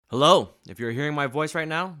Hello. If you're hearing my voice right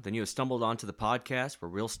now, then you have stumbled onto the podcast where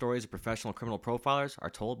real stories of professional criminal profilers are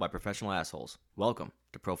told by professional assholes. Welcome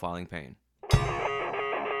to Profiling Pain.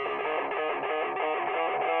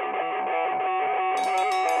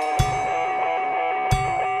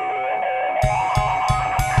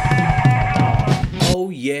 Oh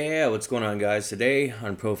yeah, what's going on, guys? Today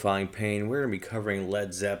on Profiling Pain, we're going to be covering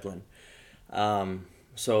Led Zeppelin.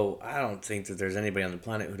 So I don't think that there's anybody on the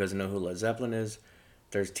planet who doesn't know who Led Zeppelin is.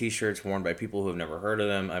 There's t-shirts worn by people who have never heard of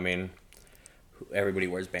them. I mean, everybody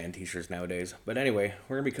wears band t-shirts nowadays. But anyway,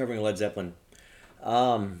 we're going to be covering Led Zeppelin.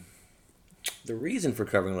 The reason for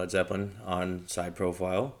covering Led Zeppelin on Side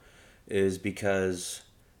Profile is because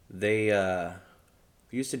they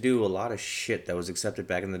used to do a lot of shit that was accepted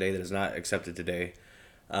back in the day that is not accepted today.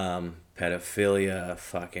 Pedophilia,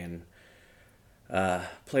 fucking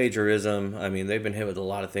plagiarism. I mean, they've been hit with a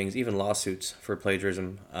lot of things, even lawsuits for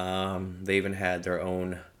plagiarism. They even had their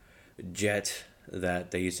own jet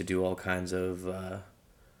that they used to do all kinds of,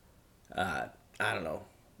 I don't know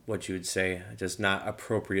what you would say, just not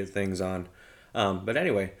appropriate things on. But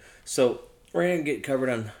anyway, so we're going to get covered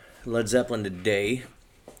on Led Zeppelin today.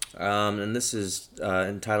 And this is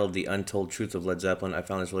entitled The Untold Truth of Led Zeppelin. I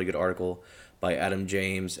found this really good article by Adam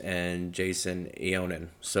James and Jason Ionen.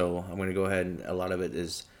 So I'm going to go ahead and a lot of it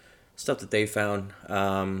is stuff that they found.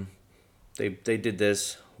 They did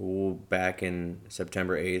this back in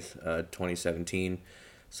September 8th, 2017.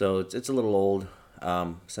 So it's a little old.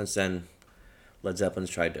 Since then, Led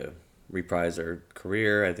Zeppelin's tried to reprise their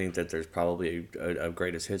career. I think that there's probably a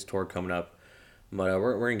greatest hits tour coming up. But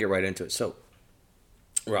we're going to get right into it. So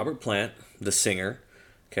Robert Plant, the singer,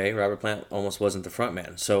 Robert Plant almost wasn't the front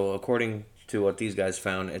man. So according to what these guys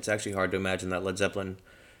found, it's actually hard to imagine that Led Zeppelin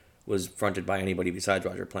was fronted by anybody besides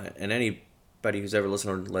Roger Plant. And anybody who's ever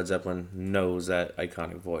listened to Led Zeppelin knows that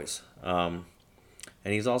iconic voice. And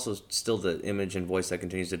he's also still the image and voice that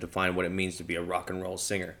continues to define what it means to be a rock and roll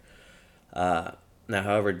singer. Now,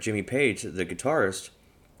 however, Jimmy Page, the guitarist,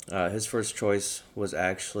 his first choice was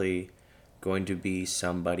actually going to be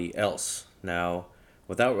somebody else. Now,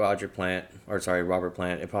 without Robert Plant,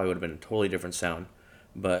 it probably would have been a totally different sound.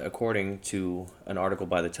 But according to an article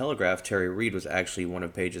by The Telegraph, Terry Reid was actually one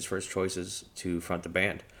of Page's first choices to front the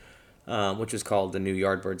band, which was called the New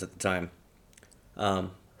Yardbirds at the time.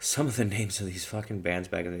 Some of the names of these fucking bands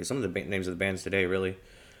back in the day, some of the names of the bands today, really,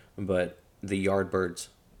 but the Yardbirds,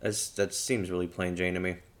 that seems really plain Jane to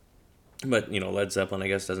me. But, Led Zeppelin, I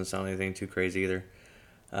guess, doesn't sound anything too crazy either.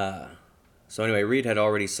 So anyway, Reid had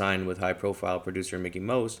already signed with high-profile producer Mickey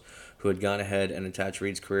Most, who had gone ahead and attached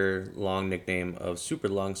Reid's career-long nickname of Super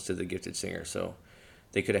Lungs to the gifted singer. So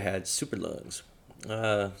they could have had Super Lungs.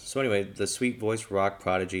 So anyway, the sweet-voiced rock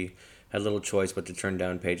prodigy had little choice but to turn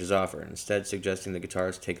down Page's offer, instead suggesting the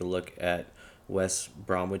guitarist take a look at Wes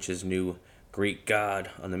Bromwich's new Greek god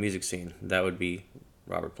on the music scene. That would be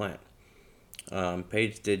Robert Plant.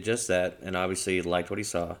 Page did just that, and obviously liked what he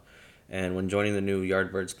saw. And when joining the new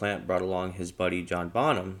Yardbirds, Plant brought along his buddy John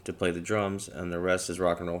Bonham to play the drums, and the rest is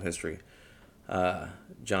rock and roll history.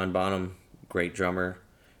 John Bonham, great drummer.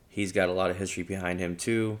 He's got a lot of history behind him,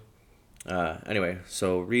 too. Anyway,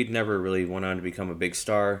 so Reid never really went on to become a big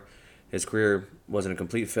star. His career wasn't a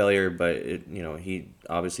complete failure, but he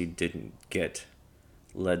obviously didn't get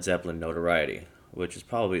Led Zeppelin notoriety, which is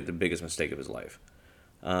probably the biggest mistake of his life.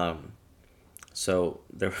 So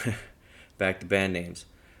back to band names.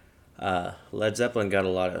 Led Zeppelin got a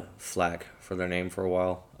lot of flack for their name for a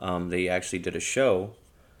while. They actually did a show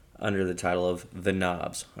under the title of The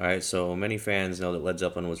Knobs. All right, so many fans know that Led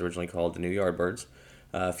Zeppelin was originally called the New Yardbirds.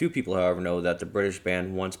 A few people, however, know that the British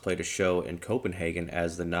band once played a show in Copenhagen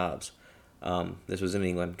as The Knobs. This was in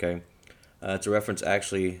England, it's a reference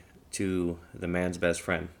actually to the man's best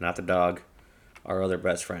friend, not the dog, our other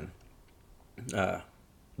best friend, the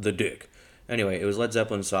dick. Anyway, it was Led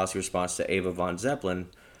Zeppelin's saucy response to Ava von Zeppelin,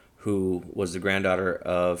 who was the granddaughter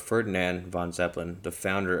of Ferdinand von Zeppelin, the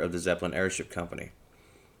founder of the Zeppelin Airship Company.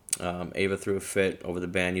 Ava threw a fit over the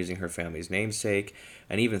band using her family's namesake,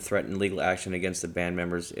 and even threatened legal action against the band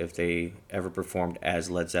members if they ever performed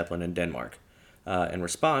as Led Zeppelin in Denmark. In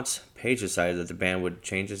response, Page decided that the band would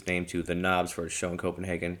change its name to The Knobs for its show in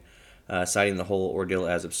Copenhagen, citing the whole ordeal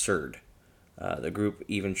as absurd. The group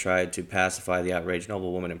even tried to pacify the outraged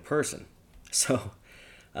noblewoman in person. So,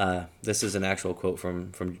 this is an actual quote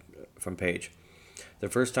from Page. The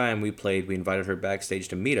first time we played, we invited her backstage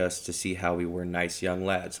to meet us to see how we were nice young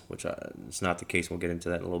lads, which is not the case. We'll get into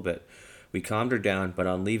that in a little bit. We calmed her down, but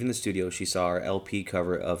on leaving the studio, she saw our LP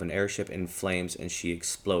cover of An Airship in Flames, and she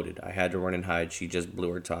exploded. I had to run and hide. She just blew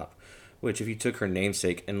her top. Which, if you took her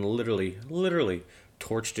namesake and literally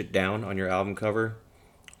torched it down on your album cover,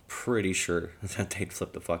 pretty sure that they'd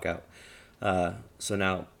flip the fuck out. So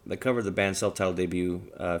now, the cover of the band's self-titled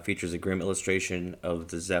debut features a grim illustration of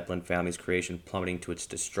the Zeppelin family's creation plummeting to its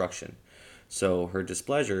destruction. So her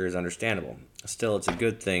displeasure is understandable. Still, it's a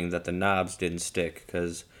good thing that the knobs didn't stick,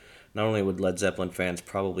 because not only would Led Zeppelin fans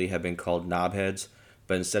probably have been called knobheads,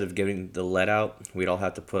 but instead of getting the lead out, we'd all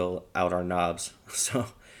have to pull out our knobs. So,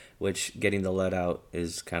 which getting the lead out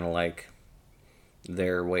is kind of like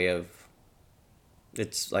their way of,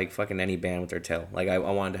 it's like fucking any band with their tail. Like I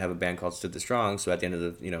wanted to have a band called Stood the Strong, so at the end of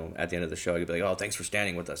the at the end of the show, I'd be like, oh, thanks for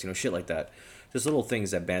standing with us, shit like that. Just little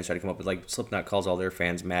things that bands try to come up with. Like Slipknot calls all their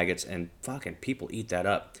fans maggots, and fucking people eat that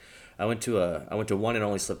up. I went to one and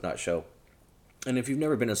only Slipknot show, and if you've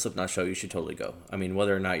never been to a Slipknot show, you should totally go. I mean,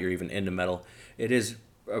 whether or not you're even into metal, it is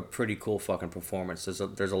a pretty cool fucking performance.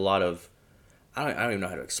 There's a lot of, I don't even know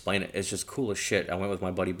how to explain it. It's just cool as shit. I went with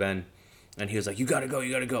my buddy Ben, and he was like, you gotta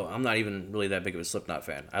go. I'm not even really that big of a Slipknot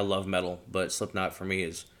fan. I love metal, but Slipknot for me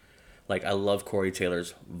is, like, I love Corey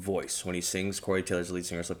Taylor's voice. When he sings, Corey Taylor's the lead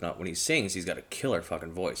singer of Slipknot, when he sings, he's got a killer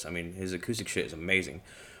fucking voice. I mean, his acoustic shit is amazing.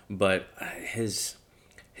 But his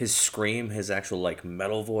scream, his actual, like,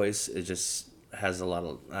 metal voice, it just has a lot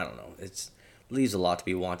of, I don't know, it's leaves a lot to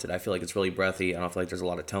be wanted. I feel like it's really breathy. I don't feel like there's a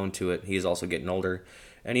lot of tone to it. He is also getting older,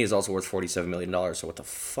 and he is also worth $47 million, so what the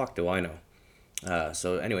fuck do I know?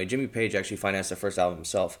 So anyway, Jimmy Page actually financed the first album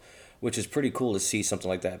himself, which is pretty cool to see something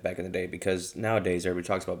like that back in the day, because nowadays everybody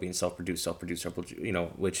talks about being self-produced,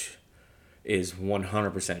 which is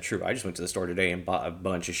 100% true. I just went to the store today and bought a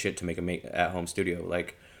bunch of shit to make at-home studio.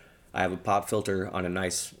 Like, I have a pop filter on a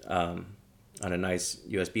nice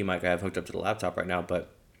USB mic I have hooked up to the laptop right now,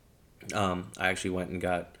 but I actually went and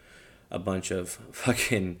got a bunch of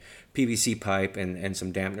fucking PVC pipe and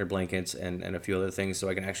some dampener blankets and a few other things so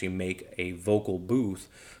I can actually make a vocal booth.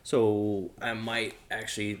 So I might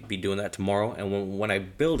actually be doing that tomorrow. And when I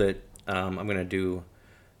build it, I'm going to do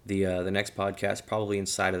the next podcast probably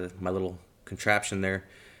inside of my little contraption there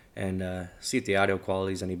and see if the audio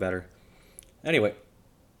quality is any better. Anyway,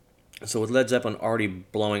 so with Led Zeppelin already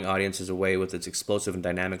blowing audiences away with its explosive and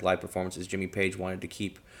dynamic live performances, Jimmy Page wanted to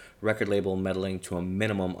keep record label meddling to a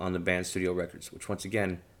minimum on the band's studio records, which once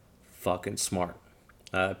again, fucking smart.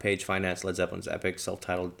 Page financed Led Zeppelin's epic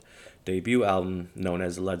self-titled debut album known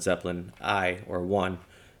as Led Zeppelin I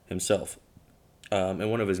himself. In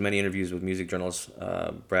one of his many interviews with music journalist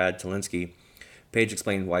Brad Talinsky, Page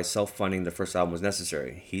explained why self-funding the first album was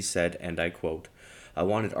necessary. He said, and I quote, "I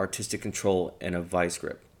wanted artistic control and a vice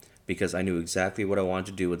grip, because I knew exactly what I wanted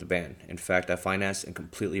to do with the band. In fact, I financed and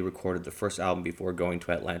completely recorded the first album before going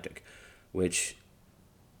to Atlantic," which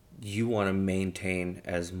you want to maintain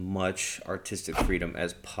as much artistic freedom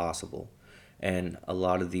as possible. And a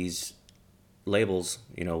lot of these labels,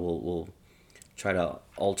 will try to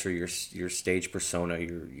alter your stage persona.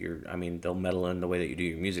 I mean, they'll meddle in the way that you do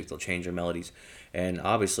your music. They'll change your melodies. And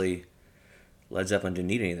obviously, Led Zeppelin didn't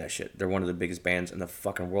need any of that shit. They're one of the biggest bands in the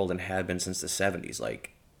fucking world and have been since the 70s.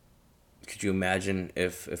 Like, could you imagine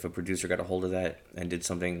if a producer got a hold of that and did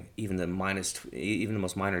something, even the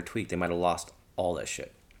most minor tweak, they might have lost all that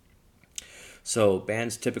shit. So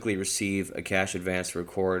bands typically receive a cash advance to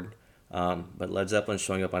record, but Led Zeppelin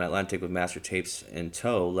showing up on Atlantic with master tapes in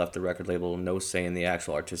tow left the record label no say in the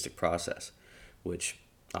actual artistic process, which,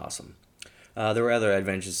 awesome. There were other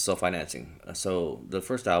advantages to self-financing. So the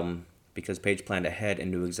first album, because Page planned ahead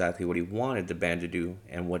and knew exactly what he wanted the band to do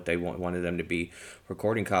and what they wanted them to be,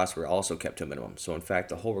 recording costs were also kept to a minimum. So in fact,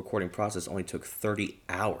 the whole recording process only took 30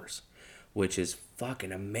 hours, which is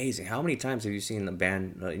fucking amazing. How many times have you seen the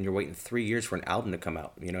band and you're waiting 3 years for an album to come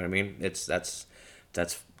out? You know what I mean? That's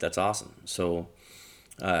awesome. So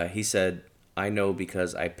he said, "I know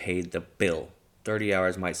because I paid the bill." 30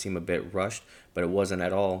 hours might seem a bit rushed, but it wasn't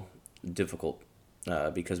at all difficult.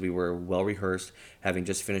 Because we were well rehearsed, having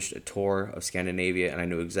just finished a tour of Scandinavia, and I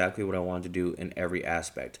knew exactly what I wanted to do in every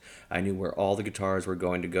aspect. I knew where all the guitars were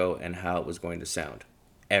going to go and how it was going to sound.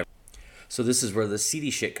 So this is where the CD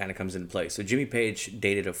shit kind of comes into play. So Jimmy Page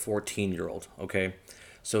dated a 14-year-old, okay?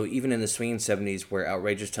 So even in the swinging 70s, where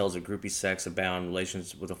outrageous tales of groupie sex abound,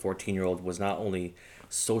 relations with a 14-year-old was not only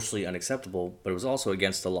socially unacceptable, but it was also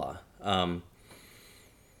against the law.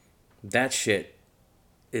 That shit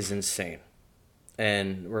is insane.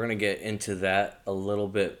 And we're going to get into that a little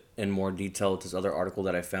bit in more detail with this other article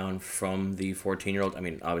that I found from the 14-year-old. I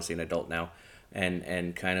mean, obviously an adult now.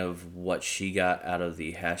 And kind of what she got out of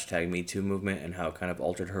the hashtag #MeToo movement and how it kind of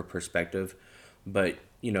altered her perspective. But,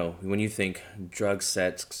 when you think drug,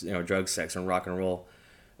 sex, and rock and roll,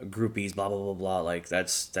 groupies, blah, blah, blah, blah, like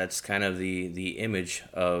that's kind of the image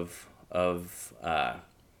of I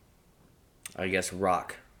guess,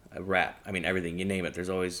 rock. rap. I mean, everything, you name it. There's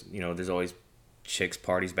always chicks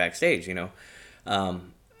parties backstage. There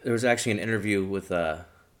was actually an interview with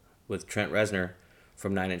Trent Reznor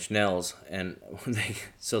from Nine Inch Nails, and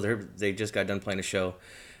they just got done playing a show,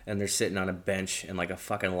 and they're sitting on a bench in like a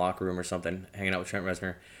fucking locker room or something, hanging out with Trent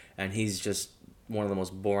Reznor, and he's just one of the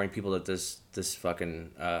most boring people that this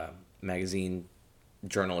fucking magazine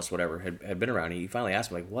journalist, whatever, had been around. He finally asked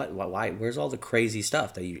him, like, what, why, where's all the crazy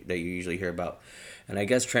stuff that you usually hear about? And I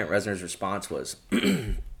guess Trent Reznor's response was,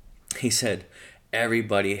 he said,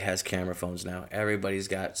 everybody has camera phones now. Everybody's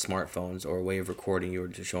got smartphones or a way of recording you or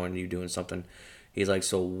just showing you doing something. He's like,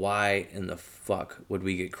 so why in the fuck would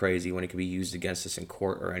we get crazy when it could be used against us in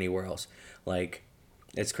court or anywhere else? Like,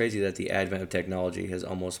 it's crazy that the advent of technology has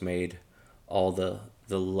almost made all the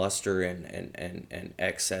luster and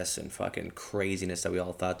excess and fucking craziness that we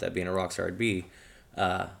all thought that being a rock star would be,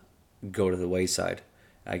 go to the wayside.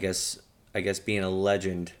 I guess being a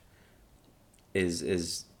legend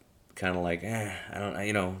is kind of like, I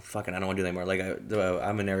don't, fucking, I don't want to do that anymore. Like,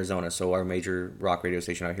 I'm in Arizona, so our major rock radio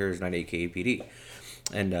station out here is 98 KAPD,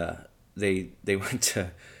 and they went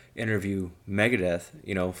to interview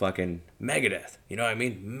Megadeth, fucking Megadeth, you know what I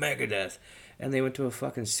mean, Megadeth, and they went to a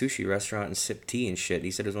fucking sushi restaurant and sipped tea and shit.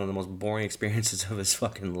 He said it was one of the most boring experiences of his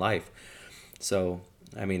fucking life. So,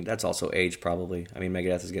 I mean, that's also age probably. I mean,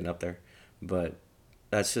 Megadeth is getting up there, but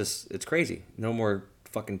it's crazy. No more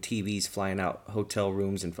fucking TVs flying out hotel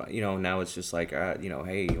rooms, and now it's just like,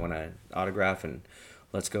 hey, you want an autograph, and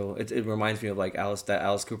let's go. It reminds me of like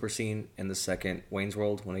Alice Cooper scene in the second Wayne's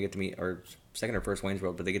World, when they get to meet, or second or first Wayne's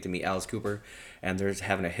World, but they get to meet Alice Cooper, and they're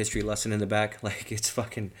having a history lesson in the back. Like, it's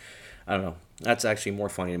fucking, I don't know. That's actually more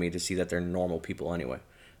funny to me to see that they're normal people anyway.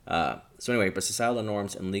 So anyway, but societal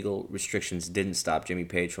norms and legal restrictions didn't stop Jimmy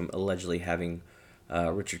Page from allegedly having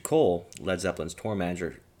Richard Cole, Led Zeppelin's tour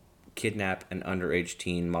manager, kidnap an underage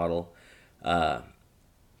teen model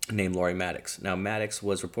named Laurie Maddox. Now, Maddox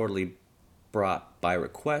was reportedly brought by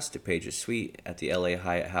request to Page's suite at the LA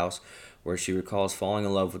Hyatt House, where she recalls falling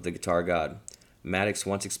in love with the guitar god. Maddox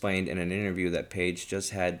once explained in an interview that Page just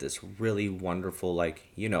had this really wonderful,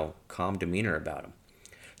 calm demeanor about him.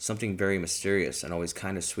 Something very mysterious and always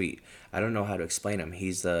kind of sweet. I don't know how to explain him.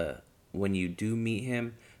 When you do meet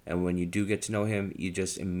him and when you do get to know him, you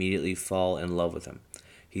just immediately fall in love with him.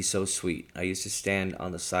 He's so sweet. I used to stand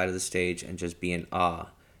on the side of the stage and just be in awe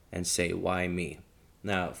and say, why me?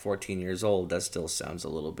 Now, at 14 years old, that still sounds a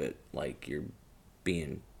little bit like you're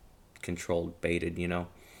being controlled, baited,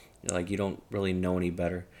 Like, you don't really know any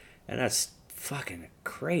better. And that's fucking a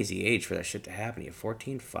crazy age for that shit to happen to you.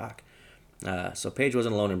 14? Fuck. So Page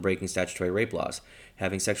wasn't alone in breaking statutory rape laws.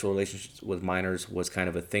 Having sexual relationships with minors was kind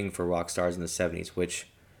of a thing for rock stars in the 70s, which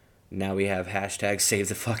now we have hashtag save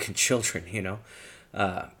the fucking children,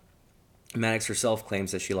 Maddox herself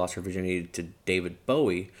claims that she lost her virginity to David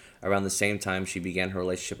Bowie around the same time she began her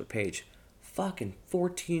relationship with Page. Fucking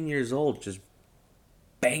 14 years old, just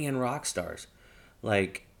banging rock stars.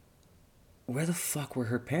 Like, where the fuck were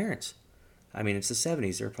her parents? I mean, it's the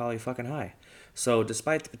 70s. They're probably fucking high. So,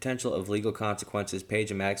 despite the potential of legal consequences,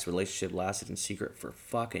 Page and Maddox's relationship lasted in secret for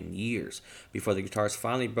fucking years before the guitarist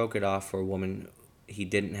finally broke it off for a woman he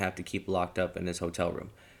didn't have to keep locked up in his hotel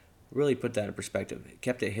room. Really put that in perspective. It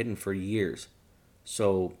kept it hidden for years.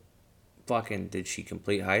 So, fucking, did she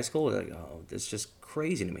complete high school? Like, oh, it's just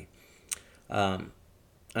crazy to me.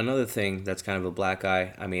 Another thing that's kind of a black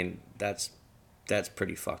eye. I mean, that's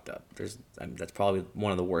pretty fucked up. That's probably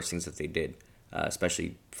one of the worst things that they did,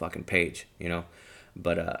 especially fucking Page,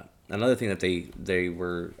 But another thing that they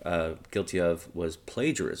were guilty of was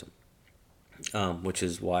plagiarism, which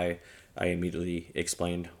is why I immediately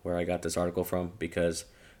explained where I got this article from, because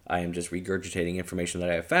I am just regurgitating information that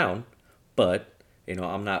I have found, but,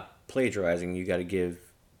 I'm not plagiarizing. You got to give,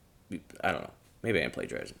 I don't know, maybe I am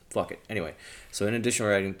plagiarizing. Fuck it. Anyway, so in addition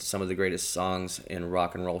to writing some of the greatest songs in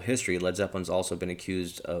rock and roll history, Led Zeppelin's also been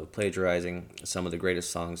accused of plagiarizing some of the greatest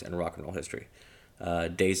songs in rock and roll history.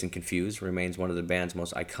 Dazed and Confused remains one of the band's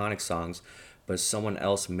most iconic songs, but someone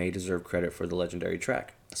else may deserve credit for the legendary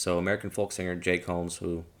track. So American folk singer Jake Holmes,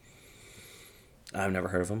 who I've never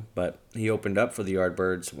heard of him, but he opened up for the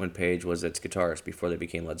Yardbirds when Page was its guitarist before they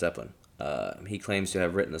became Led Zeppelin. He claims to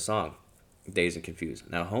have written the song, Dazed and Confused.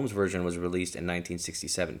 Now, Holmes' version was released in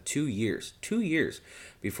 1967, 2 years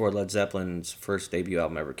before Led Zeppelin's first debut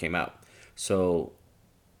album ever came out. So,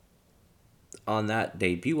 on that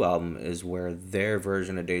debut album is where their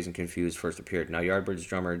version of Dazed and Confused first appeared. Now, Yardbirds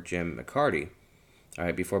drummer Jim McCarty,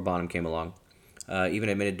 before Bonham came along, even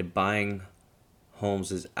admitted to buying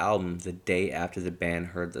Holmes' album the day after the band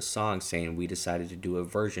heard the song, saying, "We decided to do a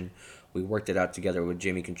version. We worked it out together with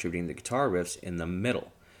Jimmy contributing the guitar riffs in the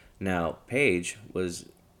middle." Now, Page was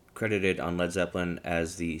credited on Led Zeppelin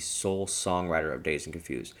as the sole songwriter of Dazed and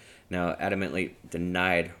Confused. Now, adamantly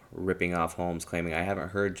denied ripping off Holmes, claiming, I haven't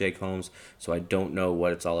heard Jake Holmes, so I don't know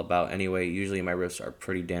what it's all about. Anyway, usually my riffs are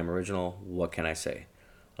pretty damn original. What can I say?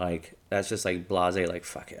 Like, that's just like blase, like,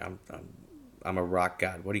 fuck it. I'm a rock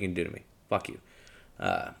god. What are you going to do to me? Fuck you.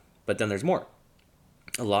 But then there's more.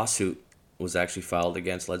 A lawsuit was actually filed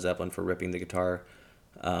against Led Zeppelin for ripping the guitar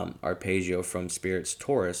arpeggio from Spirit's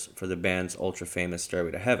Taurus for the band's ultra famous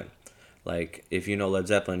Stairway to Heaven. Like, if you know Led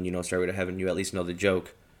Zeppelin, you know Stairway to Heaven, you at least know the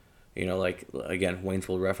joke. You know, like, again, Wayne's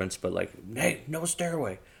World reference, but like, hey, no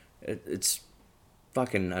stairway. It's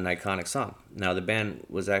fucking an iconic song. Now, the band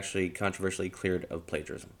was actually controversially cleared of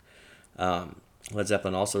plagiarism. Led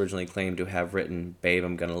Zeppelin also originally claimed to have written Babe,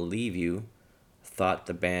 I'm Gonna Leave You, though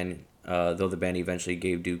the band eventually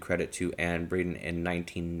gave due credit to Anne Breeden in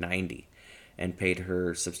 1990 and paid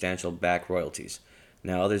her substantial back royalties.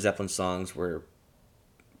 Now, other Zeppelin songs were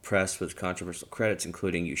pressed with controversial credits,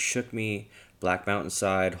 including You Shook Me, Black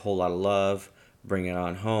Mountainside, Whole Lotta Love, Bring It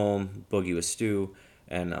On Home, Boogie with Stu,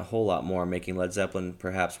 and a whole lot more, making Led Zeppelin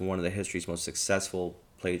perhaps one of the history's most successful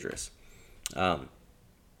plagiarists.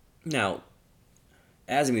 Now,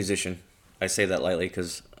 as a musician, I say that lightly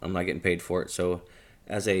because I'm not getting paid for it. So,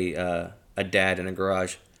 as a dad in a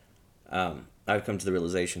garage, I've come to the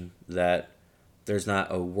realization that there's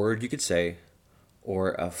not a word you could say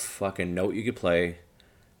or a fucking note you could play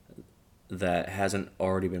that hasn't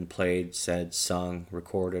already been played, said, sung,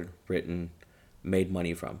 recorded, written, made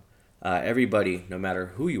money from. Everybody, no matter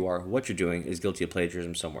who you are, what you're doing, is guilty of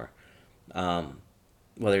plagiarism somewhere.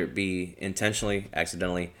 Whether it be intentionally,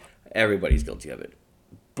 accidentally, everybody's guilty of it.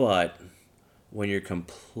 But when you're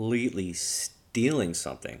completely stealing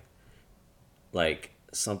something, like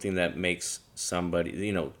something that makes somebody,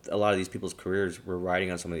 a lot of these people's careers were riding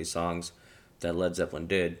on some of these songs that Led Zeppelin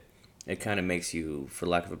did, it kind of makes you, for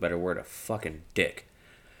lack of a better word, a fucking dick.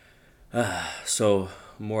 So,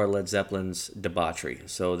 more Led Zeppelin's debauchery.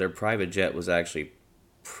 So, their private jet was actually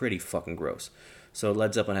pretty fucking gross. So,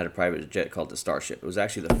 Led Zeppelin had a private jet called the Starship. It was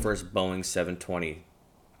actually the first Boeing 720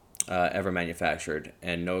 ever manufactured,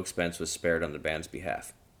 and no expense was spared on the band's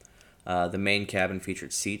behalf. The main cabin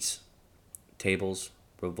featured seats, tables,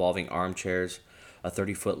 revolving armchairs, a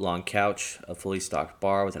 30-foot long couch, a fully stocked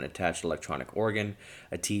bar with an attached electronic organ,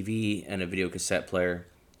 a TV, and a video cassette player,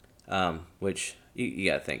 which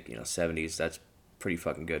you gotta think, 70s, that's pretty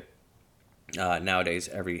fucking good. Nowadays,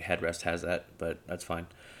 every headrest has that, but that's fine.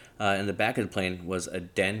 In the back of the plane was a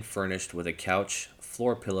den furnished with a couch,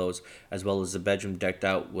 floor pillows, as well as a bedroom decked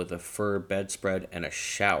out with a fur bedspread and a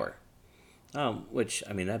shower. Which,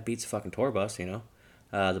 that beats a fucking tour bus,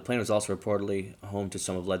 The plane was also reportedly home to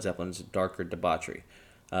some of Led Zeppelin's darker debauchery.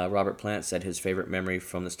 Robert Plant said his favorite memory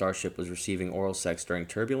from the Starship was receiving oral sex during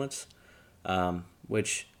turbulence,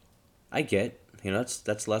 which I get.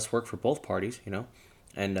 That's less work for both parties,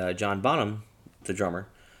 And John Bonham, the drummer,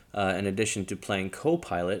 in addition to playing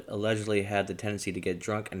co-pilot, allegedly had the tendency to get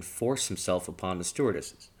drunk and force himself upon the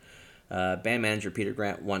stewardesses. Band manager Peter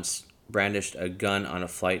Grant once brandished a gun on a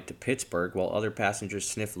flight to Pittsburgh while other passengers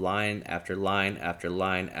sniffed line after line after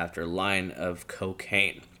line after line of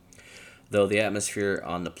cocaine. Though the atmosphere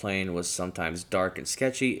on the plane was sometimes dark and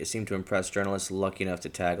sketchy, it seemed to impress journalists lucky enough to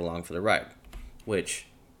tag along for the ride. Which,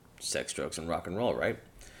 sex, drugs, and rock and roll, right?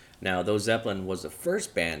 Now, though Zeppelin was the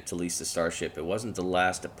first band to lease the Starship, it wasn't the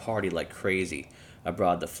last to party like crazy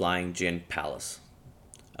aboard the Flying Gin Palace.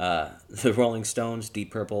 The Rolling Stones, Deep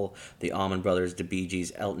Purple, the Allman Brothers, the Bee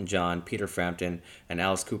Gees, Elton John, Peter Frampton, and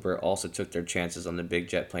Alice Cooper also took their chances on the big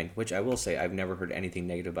jet plane, which I will say I've never heard anything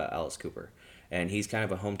negative about Alice Cooper. And he's kind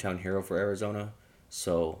of a hometown hero for Arizona,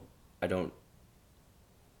 so I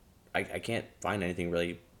can't find anything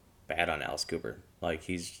really bad on Alice Cooper. Like,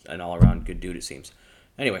 he's an all-around good dude, it seems.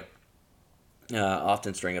 Anyway,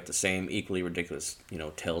 often stirring up the same equally ridiculous,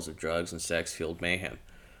 tales of drugs and sex-fueled mayhem.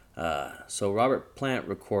 So Robert Plant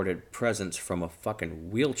recorded Presence from a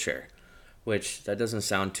fucking wheelchair, which that doesn't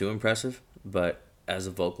sound too impressive, but as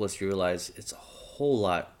a vocalist you realize it's a whole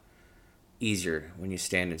lot easier when you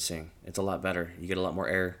stand and sing. It's a lot better. You get a lot more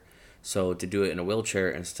air. So to do it in a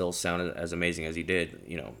wheelchair and still sound as amazing as he did,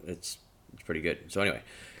 it's pretty good. So anyway,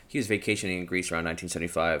 he was vacationing in Greece around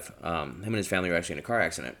 1975. Him and his family were actually in a car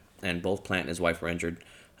accident, and both Plant and his wife were injured.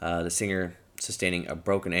 The singer sustaining a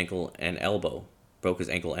broken ankle and elbow, broke his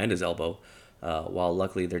ankle and his elbow, while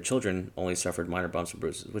luckily their children only suffered minor bumps and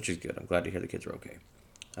bruises, which is good. I'm glad to hear the kids are okay.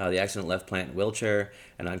 The accident left Plant in a wheelchair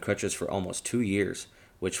and on crutches for almost 2 years,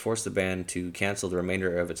 which forced the band to cancel the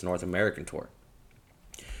remainder of its North American tour.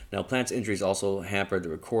 Now, Plant's injuries also hampered the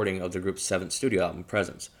recording of the group's seventh studio album,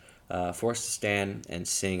 Presence. Forced to stand and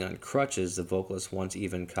sing on crutches, the vocalist once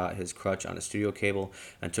even caught his crutch on a studio cable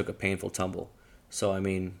and took a painful tumble. So, I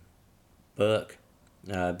mean, fuck.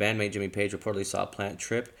 Bandmate Jimmy Page reportedly saw Plant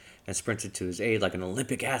trip and sprinted to his aid like an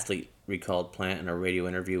Olympic athlete, recalled Plant in a radio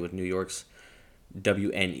interview with New York's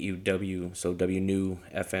WNUW, so WNU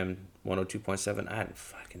FM 102.7. I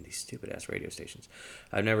fucking these stupid ass radio stations.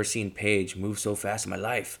 I've never seen Page move so fast in my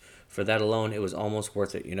life. For that alone, it was almost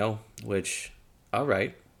worth it, you know? Which,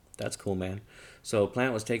 alright, that's cool, man. So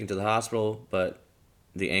Plant was taken to the hospital, but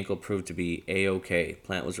the ankle proved to be A-OK.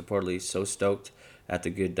 Plant was reportedly so stoked at the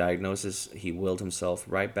good diagnosis, he willed himself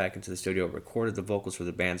right back into the studio, recorded the vocals for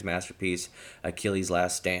the band's masterpiece, Achilles'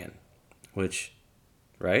 Last Stand. Which,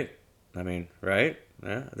 right? I mean, right?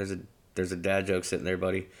 Yeah, there's a dad joke sitting there,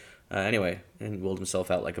 buddy. Anyway, and willed himself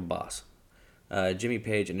out like a boss. Jimmy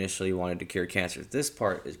Page initially wanted to cure cancer. This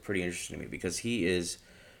part is pretty interesting to me because he is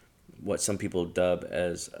what some people dub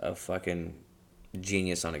as a fucking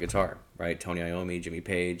genius on a guitar, right? Tony Iommi, Jimmy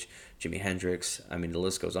Page, Jimi Hendrix. I mean, the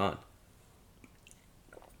list goes on.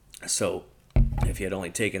 So, if he had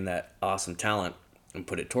only taken that awesome talent and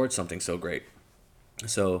put it towards something so great.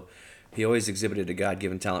 So, he always exhibited a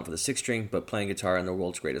God-given talent for the sixth string, but playing guitar in the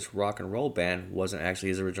world's greatest rock and roll band wasn't actually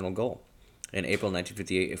his original goal. In April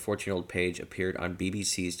 1958, a 14-year-old Page appeared on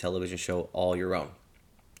BBC's television show All Your Own,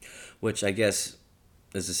 which I guess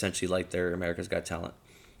is essentially like their America's Got Talent,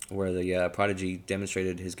 where the prodigy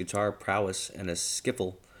demonstrated his guitar prowess in a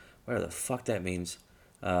skiffle, whatever the fuck that means,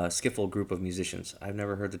 skiffle group of musicians. I've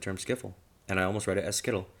never heard the term skiffle, and I almost read it as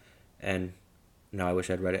skittle, and now I wish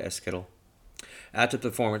I'd read it as skittle. After the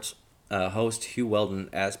performance, host Hugh Weldon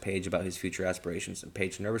asked Page about his future aspirations, and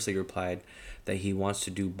Page nervously replied that he wants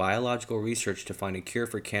to do biological research to find a cure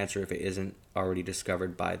for cancer if it isn't already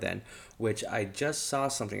discovered by then. Which I just saw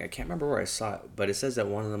something, I can't remember where I saw it, but it says that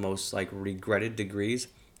one of the most like regretted degrees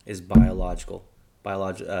is biological.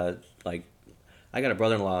 Like I got a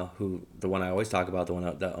brother-in-law who, the one I always talk about, the one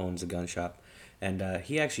that owns a gun shop, and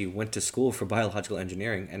he actually went to school for biological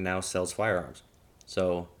engineering and now sells firearms.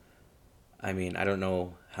 So, I mean, I don't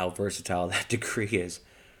know how versatile that degree is.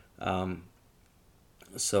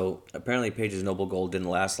 So apparently Page's noble goal didn't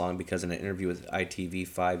last long because in an interview with ITV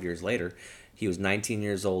 5 years later, he was 19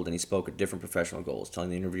 years old and he spoke of different professional goals, telling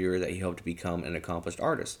the interviewer that he hoped to become an accomplished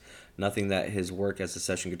artist. Nothing that his work as a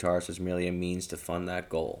session guitarist was merely a means to fund that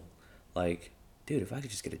goal. Like, dude, if I could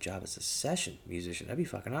just get a job as a session musician, that'd be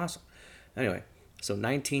fucking awesome. Anyway, so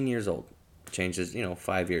 19 years old, changes,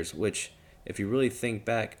 5 years, which if you really think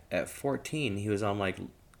back, at 14, he was on like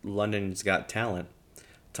London's Got Talent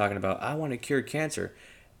talking about, I want to cure cancer.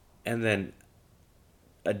 And then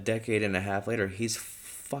a decade and a half later, he's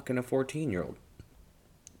fucking a 14-year-old.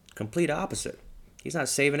 Complete opposite. He's not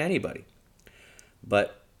saving anybody.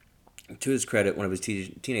 But to his credit, one of his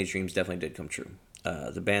teenage dreams definitely did come true.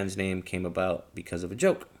 The band's name came about because of a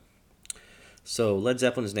joke. So Led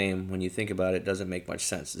Zeppelin's name, when you think about it, doesn't make much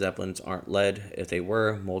sense. Zeppelins aren't lead. If they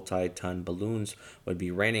were, multi-ton balloons would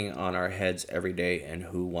be raining on our heads every day, and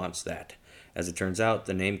who wants that? As it turns out,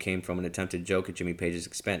 the name came from an attempted joke at Jimmy Page's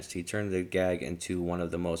expense. He turned the gag into one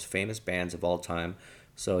of the most famous bands of all time,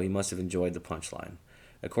 so he must have enjoyed the punchline.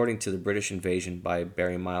 According to The British Invasion by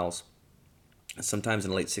Barry Miles, sometimes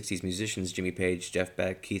in the late 60s, musicians Jimmy Page, Jeff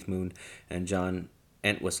Beck, Keith Moon, and John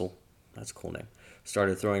Entwistle, that's a cool name,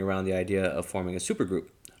 started throwing around the idea of forming a supergroup,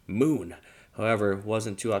 Moon. However,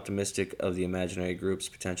 wasn't too optimistic of the imaginary group's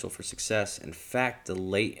potential for success. In fact, the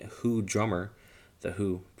late Who drummer, The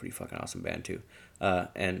Who, pretty fucking awesome band too,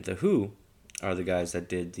 and The Who are the guys that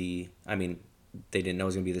did they didn't know it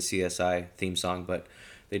was going to be the CSI theme song, but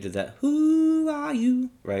they did that, Who Are You,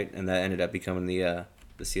 right? And that ended up becoming the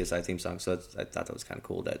CSI theme song, so I thought that was kind of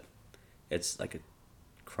cool that it's like a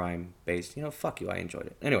crime-based, fuck you, I enjoyed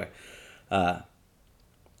it. Anyway,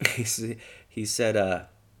 he said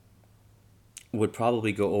would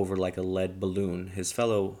probably go over like a lead balloon. His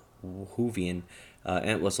fellow Whovian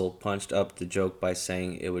Entwistle punched up the joke by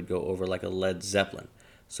saying it would go over like a Led Zeppelin.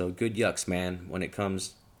 So good yucks, man. When it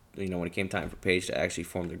came time for Page to actually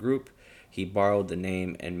form the group, he borrowed the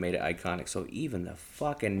name and made it iconic. So even the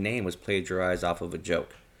fucking name was plagiarized off of a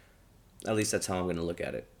joke. At least that's how I'm going to look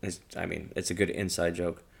at it. It's a good inside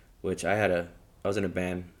joke, which I was in a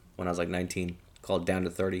band when I was like 19 called Down to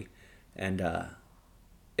 30, and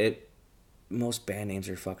most band names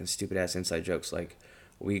are fucking stupid ass inside jokes. Like,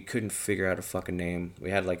 we couldn't figure out a fucking name.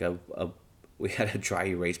 We had like we had a dry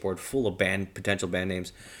erase board full of potential band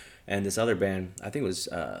names, and this other band, I think it was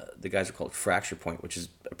the guys are called Fracture Point, which is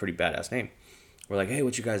a pretty badass name. We're like, hey,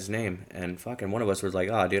 what's your guys' name? And fucking one of us was like,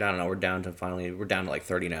 oh, dude, I don't know. We're down to like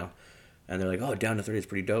 30 now. And they're like, "Oh, Down to 30 is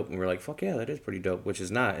pretty dope." And we're like, "Fuck yeah, that is pretty dope." Which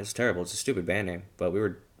is not. It's terrible. It's a stupid band name. But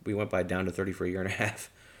we went by Down to 30 for a year and a half.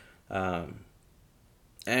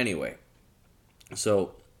 Anyway,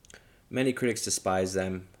 so many critics despise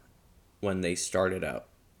them when they started out.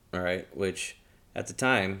 All right, which at the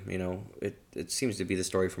time, it seems to be the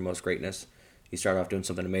story for most greatness. You start off doing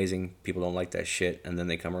something amazing, people don't like that shit, and then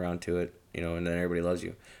they come around to it, and then everybody loves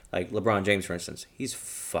you. Like LeBron James, for instance, he's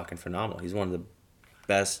fucking phenomenal. He's one of the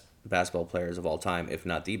best basketball players of all time, if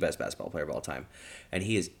not the best basketball player of all time. And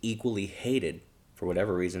he is equally hated for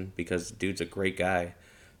whatever reason because the dude's a great guy,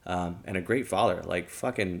 and a great father, like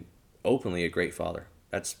fucking openly a great father.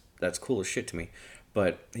 That's cool as shit to me.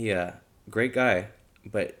 But yeah, great guy.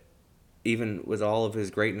 But even with all of his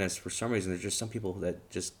greatness, for some reason, there's just some people that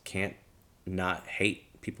just can't not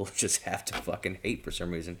hate. People just have to fucking hate for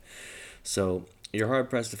some reason. So you're hard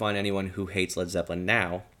pressed to find anyone who hates Led Zeppelin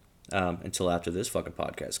now, until after this fucking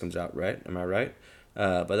podcast comes out, right? Am I right?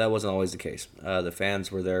 But that wasn't always the case. The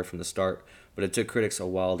fans were there from the start, but it took critics a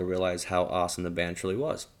while to realize how awesome the band truly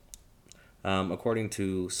was. According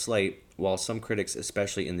to Slate, while some critics,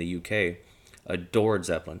 especially in the UK, adored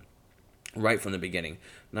Zeppelin right from the beginning,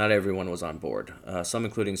 not everyone was on board. Some,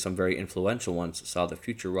 including some very influential ones, saw the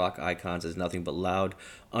future rock icons as nothing but loud,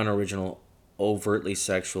 unoriginal, overtly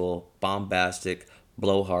sexual, bombastic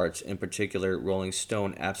blowhards. In particular, Rolling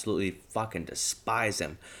Stone absolutely fucking despise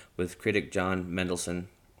them, with critic John Mendelsohn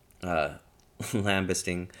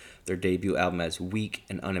lambasting their debut album as weak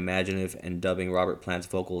and unimaginative, and dubbing Robert Plant's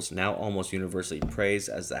vocals, now almost universally praised,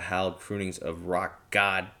 as the howled croonings of rock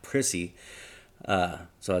god Prissy. So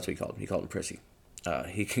that's what he called him. He called him Prissy.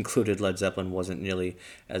 He concluded Led Zeppelin wasn't nearly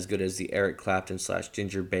as good as the Eric Clapton /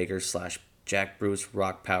 Ginger Baker / Jack Bruce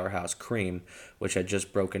rock powerhouse Cream, which had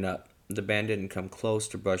just broken up. The band didn't come close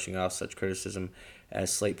to brushing off such criticism.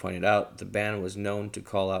 As Slate pointed out, the band was known to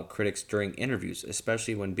call out critics during interviews,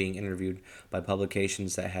 especially when being interviewed by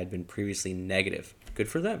publications that had been previously negative. Good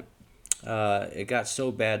for them. It got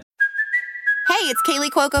so bad. Hey, it's Kaylee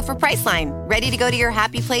Cuoco for Priceline. Ready to go to your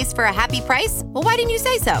happy place for a happy price? Well, why didn't you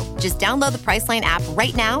say so? Just download the Priceline app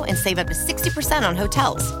right now and save up to 60% on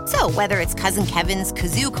hotels. So whether it's Cousin Kevin's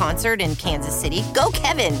Kazoo Concert in Kansas City, go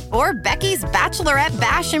Kevin, or Becky's Bachelorette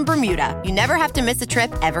Bash in Bermuda, you never have to miss a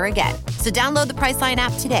trip ever again. So download the Priceline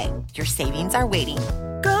app today. Your savings are waiting.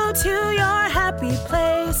 Go to your happy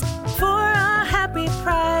place for a happy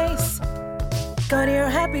price. Go to your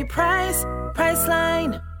happy price,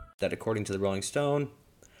 Priceline. That according to the Rolling Stone,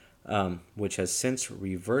 which has since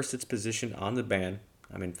reversed its position on the band,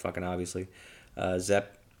 I mean, fucking obviously,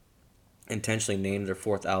 Zepp intentionally named their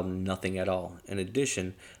fourth album Nothing at All. In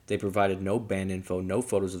addition, they provided no band info, no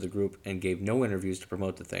photos of the group, and gave no interviews to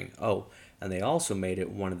promote the thing. Oh, and they also made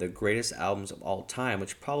it one of the greatest albums of all time,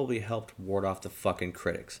 which probably helped ward off the fucking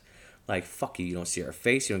critics. Like, fuck you, you don't see our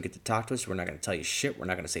face, you don't get to talk to us, we're not going to tell you shit, we're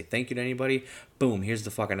not going to say thank you to anybody. Boom, here's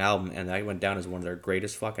the fucking album, and that went down as one of their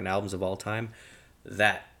greatest fucking albums of all time.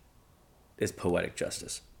 That is poetic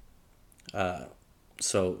justice.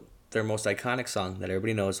 So, their most iconic song that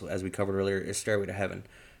everybody knows, as we covered earlier, is Stairway to Heaven.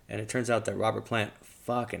 And it turns out that Robert Plant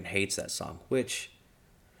fucking hates that song, which,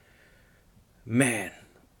 man,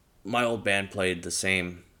 my old band played the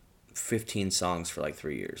same 15 songs for like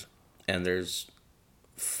 3 years. And there's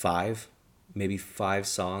maybe five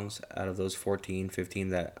songs out of those 14, 15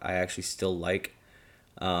 that I actually still like,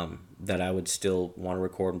 that I would still want to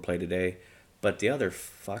record and play today. But the other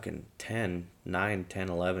fucking 9, 10,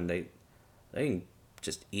 11, they can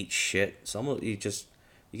just eat shit. Some of you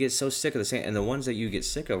get so sick of the same, and the ones that you get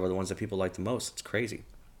sick of are the ones that people like the most. It's crazy.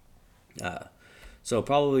 So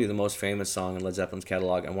probably the most famous song in Led Zeppelin's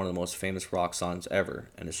catalog, and one of the most famous rock songs ever.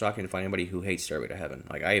 And it's shocking to find anybody who hates Stairway to Heaven.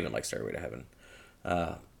 Like, I even like Stairway to Heaven.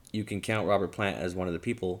 You can count Robert Plant as one of the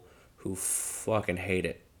people who fucking hate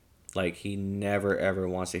it. Like, he never ever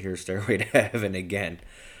wants to hear Stairway to Heaven again.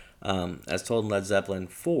 As told in Led Zeppelin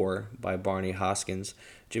 4 by Barney Hoskins,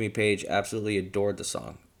 Jimmy Page absolutely adored the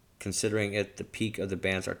song, considering it the peak of the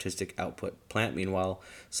band's artistic output. Plant, meanwhile,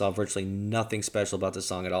 saw virtually nothing special about the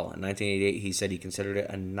song at all. In 1988, he said he considered it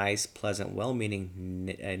a nice, pleasant,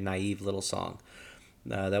 well-meaning, naive little song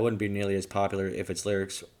that wouldn't be nearly as popular if its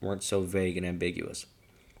lyrics weren't so vague and ambiguous.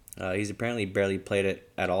 He's apparently barely played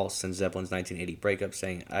it at all since Zeppelin's 1980 breakup,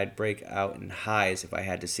 saying, "I'd break out in highs if I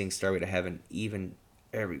had to sing Stairway to Heaven, even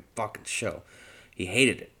every fucking show." He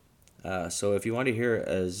hated it. So if you want to hear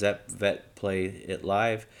a Zepp vet play it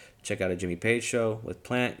live, check out a Jimmy Page show. With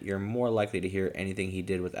Plant, you're more likely to hear anything he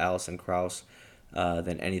did with Alison Krauss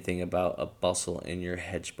than anything about a bustle in your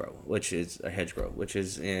hedgerow, which is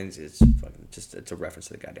it's fucking just, it's a reference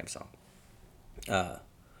to the goddamn song.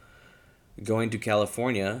 Going to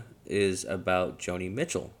California is about Joni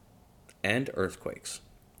Mitchell and earthquakes.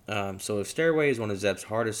 So if Stairway is one of Zepp's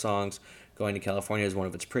hardest songs, Going to California is one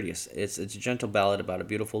of its prettiest. It's a gentle ballad about a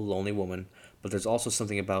beautiful, lonely woman, but there's also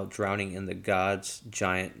something about drowning in the gods,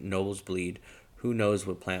 giant, nobles bleed. Who knows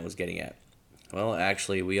what Plant was getting at? Well,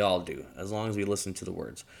 actually, we all do, as long as we listen to the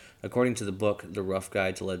words. According to the book The Rough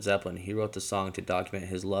Guide to Led Zeppelin, he wrote the song to document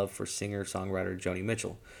his love for singer-songwriter Joni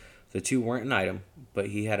Mitchell. The two weren't an item, but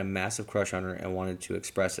he had a massive crush on her and wanted to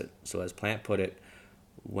express it. So as Plant put it,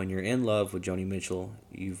 when you're in love with Joni Mitchell,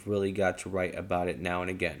 you've really got to write about it now and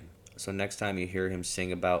again. So next time you hear him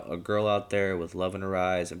sing about a girl out there with love in her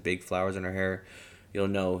eyes and big flowers in her hair, you'll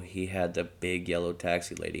know he had the big yellow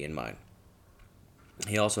taxi lady in mind.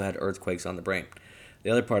 He also had earthquakes on the brain. The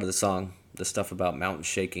other part of the song, the stuff about mountains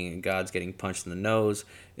shaking and gods getting punched in the nose,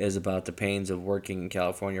 is about the pains of working in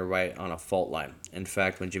California right on a fault line. In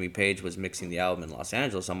fact, when Jimmy Page was mixing the album in Los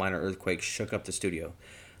Angeles, a minor earthquake shook up the studio.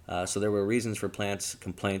 So there were reasons for Plant's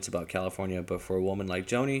complaints about California, but for a woman like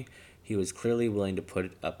Joni, he was clearly willing to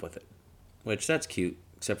put up with it. Which, that's cute,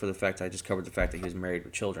 except for the fact I just covered the fact that he was married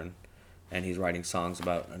with children, and he's writing songs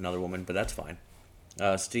about another woman, but that's fine.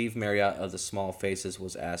 Steve Marriott of the Small Faces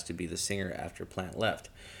was asked to be the singer after Plant left.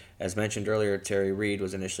 As mentioned earlier, Terry Reid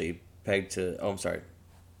was initially pegged to... Oh, I'm sorry.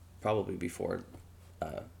 Probably before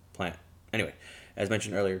Plant. Anyway, as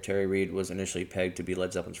mentioned earlier, Terry Reid was initially pegged to be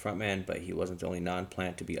Led Zeppelin's frontman, but he wasn't the only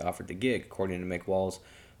non-Plant to be offered the gig. According to Mick Wall's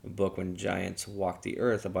book When Giants Walk the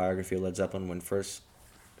Earth, a biography of Led Zeppelin when first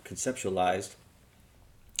conceptualized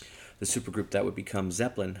the supergroup that would become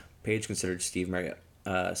Zeppelin, Page considered Steve Marriott,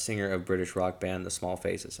 singer of British rock band The Small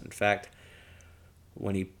Faces. In fact,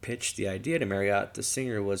 when he pitched the idea to Marriott, the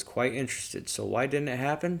singer was quite interested. So why didn't it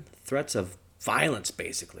happen? Threats of violence,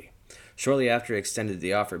 basically. Shortly after he extended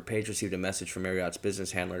the offer, Page received a message from Marriott's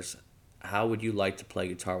business handlers. How would you like to play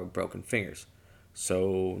guitar with broken fingers?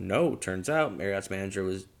 So, no, turns out Marriott's manager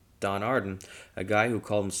was Don Arden, a guy who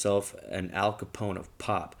called himself an Al Capone of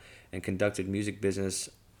pop and conducted music business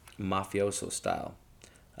mafioso style.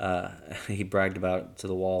 He bragged about to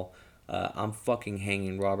the wall, I'm fucking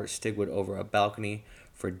hanging Robert Stigwood over a balcony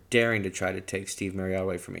for daring to try to take Steve Marriott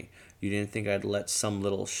away from me. You didn't think I'd let some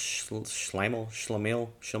little schlemiel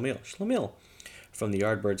from the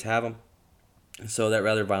Yardbirds have him? So that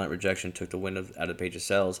rather violent rejection took the wind out of Page's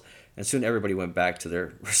sails, and soon everybody went back to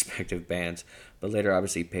their respective bands. But later,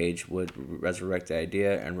 obviously, Page would resurrect the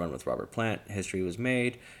idea and run with Robert Plant. History was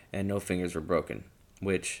made, and no fingers were broken,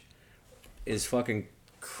 which is fucking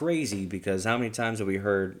crazy because how many times have we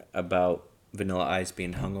heard about Vanilla Ice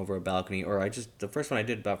being hung over a balcony? Or the first one I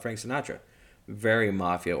did about Frank Sinatra, very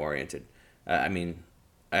mafia-oriented. I mean,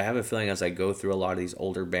 I have a feeling as I go through a lot of these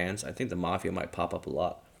older bands, I think the mafia might pop up a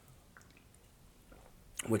lot,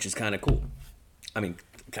 which is kind of cool. I mean,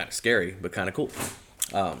 kind of scary, but kind of cool.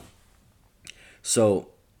 So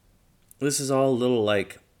this is all little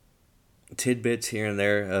like tidbits here and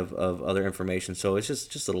there of other information. So it's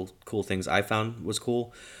just little cool things I found was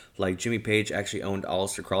cool. Like Jimmy Page actually owned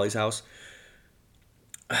Aleister Crowley's house.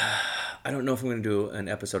 I don't know if I'm going to do an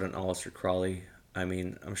episode on Aleister Crowley. I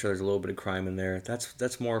mean, I'm sure there's a little bit of crime in there.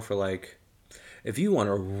 That's more for like, if you want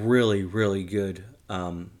a really, really good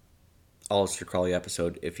Aleister Crowley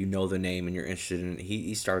episode, if you know the name and you're interested in it.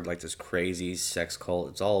 He started like this crazy sex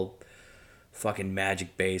cult. It's all fucking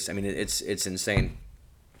magic based. I mean, it's insane.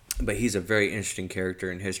 But he's a very interesting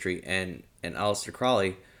character in history, and Aleister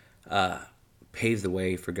Crowley paved the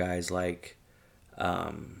way for guys like,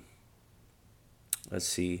 let's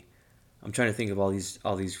see, I'm trying to think of all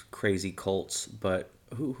these crazy cults, but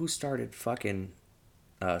who started fucking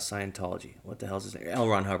Scientology? What the hell is his name? L.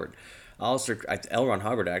 Ron Hubbard. L. Ron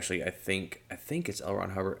Hubbard actually, I think it's L.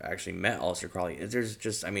 Ron Hubbard actually met Aleister Crowley. There's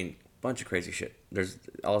just, I mean, bunch of crazy shit. There's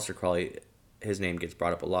Aleister Crowley, his name gets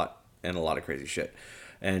brought up a lot, and a lot of crazy shit.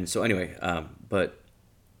 And so anyway, but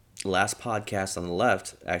last podcast on the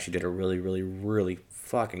left actually did a really, really, really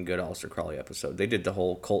fucking good Aleister Crowley episode. They did the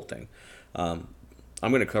whole cult thing. I'm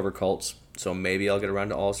going to cover cults, so maybe I'll get around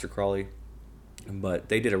to Aleister Crowley. But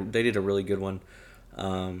they did a really good one.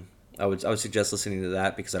 I would suggest listening to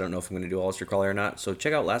that because I don't know if I'm going to do Aleister Crowley or not. So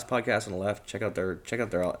check out last podcast on the left. Check out their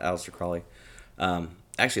Aleister Crowley.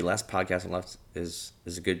 Actually, last podcast on the left is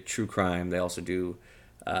a good true crime. They also do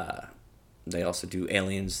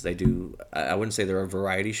aliens. They do. I wouldn't say they're a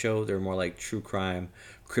variety show. They're more like true crime,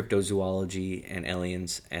 cryptozoology, and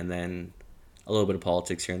aliens, and then a little bit of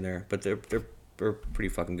politics here and there. But they're pretty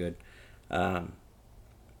fucking good.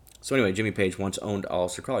 So anyway, Jimmy Page once owned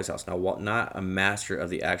Aleister Crowley's house. Now, not a master of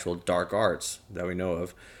the actual dark arts that we know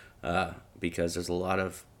of, because there's a lot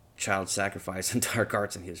of child sacrifice and dark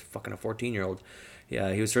arts, and he was fucking a 14-year-old.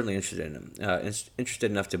 Yeah, he was certainly interested in him.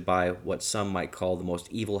 Interested enough to buy what some might call the most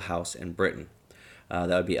evil house in Britain. That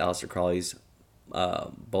would be Aleister Crowley's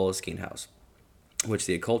Boleskine house, which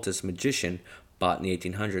the occultist magician bought in the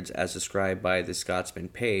 1800s, as described by the Scotsman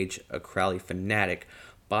Page, a Crowley fanatic.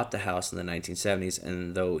 Bought the house in the 1970s,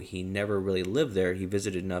 and though he never really lived there, he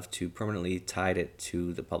visited enough to permanently tide it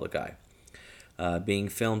to the public eye. Being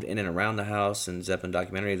filmed in and around the house and Zeppelin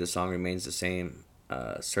documentary, The Song Remains the Same,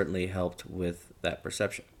 certainly helped with that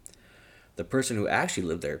perception. The person who actually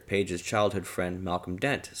lived there, Page's childhood friend Malcolm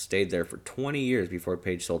Dent, stayed there for 20 years before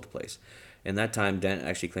Page sold the place. In that time, Dent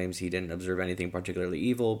actually claims he didn't observe anything particularly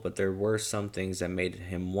evil, but there were some things that made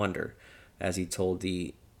him wonder, as he told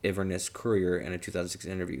the Inverness Courier in a 2006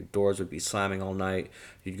 interview. Doors would be slamming all night.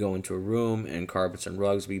 You'd go into a room and carpets and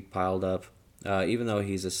rugs would be piled up. Even though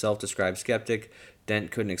he's a self-described skeptic, Dent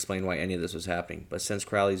couldn't explain why any of this was happening. But since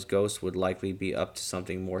Crowley's ghost would likely be up to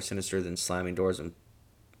something more sinister than slamming doors and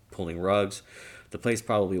pulling rugs, the place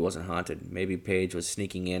probably wasn't haunted. Maybe Page was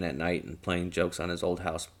sneaking in at night and playing jokes on his old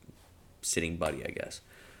house sitting buddy, I guess.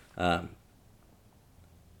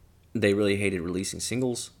 They really hated releasing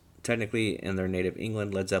singles. Technically, in their native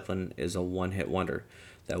England, Led Zeppelin is a one-hit wonder.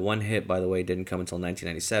 That one hit, by the way, didn't come until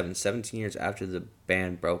 1997, 17 years after the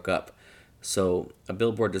band broke up. So, a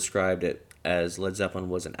Billboard described it as Led Zeppelin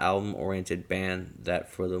was an album-oriented band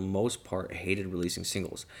that, for the most part, hated releasing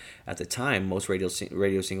singles. At the time, most radio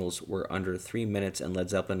singles were under 3 minutes, and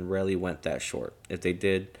Led Zeppelin rarely went that short. If they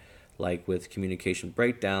did, like with Communication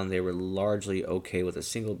Breakdown, they were largely okay with a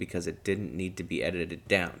single because it didn't need to be edited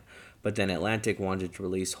down. But then Atlantic wanted to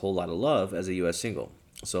release Whole Lotta Love as a US single.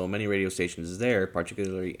 So many radio stations there,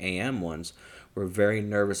 particularly AM ones, were very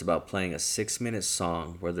nervous about playing a 6-minute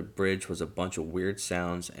song where the bridge was a bunch of weird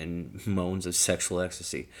sounds and moans of sexual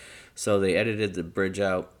ecstasy. So they edited the bridge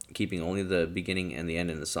out, keeping only the beginning and the end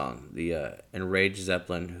in the song. The enraged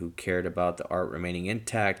Zeppelin, who cared about the art remaining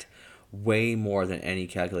intact way more than any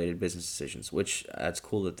calculated business decisions, which that's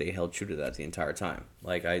cool that they held true to that the entire time.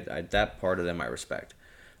 Like, I that part of them I respect.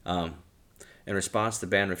 In response, the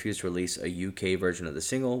band refused to release a UK version of the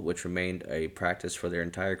single, which remained a practice for their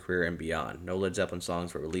entire career and beyond. No Led Zeppelin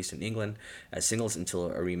songs were released in England as singles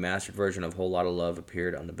until a remastered version of Whole Lotta Love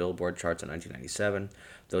appeared on the Billboard charts in 1997.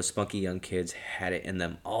 Those spunky young kids had it in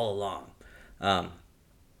them all along.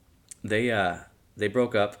 They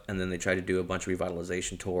broke up, and then they tried to do a bunch of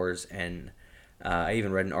revitalization tours, and I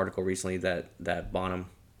even read an article recently that Bonham,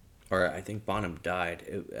 or I think Bonham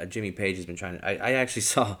died. Jimmy Page has been trying to... I actually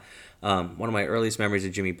saw... one of my earliest memories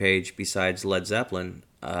of Jimmy Page, besides Led Zeppelin,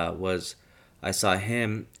 was I saw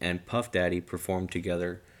him and Puff Daddy perform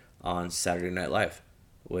together on Saturday Night Live,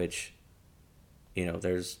 which,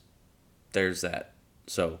 there's that.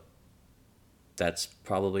 So that's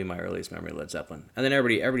probably my earliest memory of Led Zeppelin. And then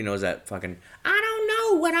everybody knows that fucking, I don't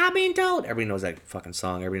know what I've been told. Everybody knows that fucking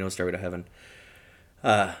song. Everybody knows Stairway to Heaven.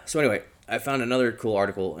 So anyway, I found another cool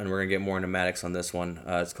article, and we're going to get more into Maddox on this one.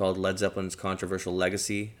 It's called Led Zeppelin's Controversial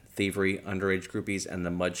Legacy, Thievery, Underage Groupies, and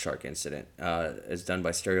the Mud Shark Incident. It's done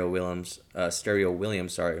by Stereo Williams,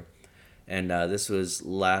 and this was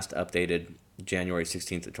last updated January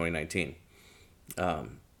 16th of 2019.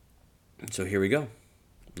 So here we go.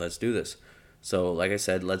 Let's do this. So, like I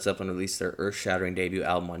said, Led Zeppelin released their earth-shattering debut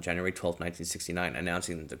album on January 12th, 1969,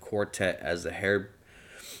 announcing the quartet as the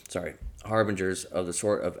harbingers of the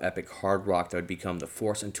sort of epic hard rock that would become the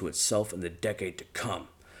force unto itself in the decade to come.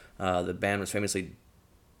 The band was famously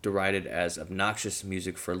derided as obnoxious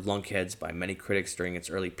music for lunkheads by many critics during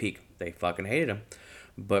its early peak. They fucking hated them,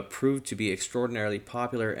 but proved to be extraordinarily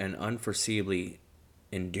popular and unforeseeably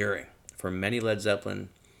enduring. For many Led Zeppelin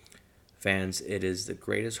fans, it is the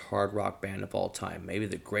greatest hard rock band of all time, maybe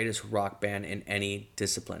the greatest rock band in any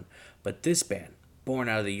discipline. But this band, born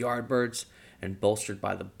out of the Yardbirds and bolstered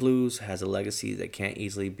by the blues, has a legacy that can't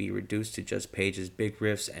easily be reduced to just Page's big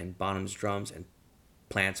riffs and Bonham's drums and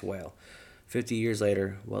Plant's wail. 50 years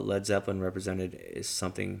later, what Led Zeppelin represented is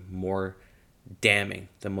something more damning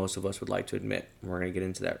than most of us would like to admit. We're going to get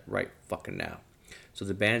into that right fucking now. So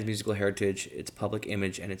the band's musical heritage, its public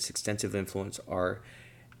image, and its extensive influence are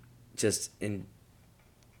just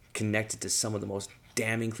connected to some of the most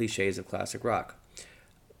damning cliches of classic rock.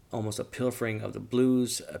 Almost a pilfering of the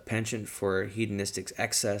blues, a penchant for hedonistic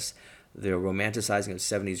excess, the romanticizing of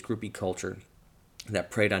 70s groupie culture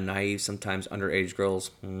that preyed on naive, sometimes underage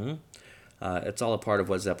girls. It's all a part of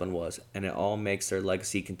what Zeppelin was, and it all makes their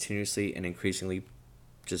legacy continuously and increasingly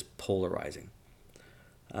just polarizing.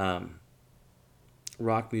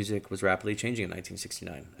 rock music was rapidly changing in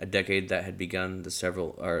 1969, a decade that had begun with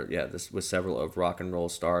several of rock and roll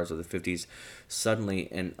stars of the 50s suddenly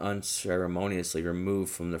and unceremoniously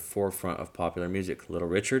removed from the forefront of popular music. Little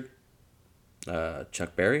Richard,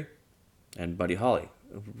 Chuck Berry, and Buddy Holly.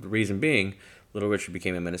 The reason being, Little Richard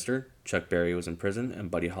became a minister, Chuck Berry was in prison,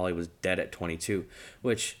 and Buddy Holly was dead at 22,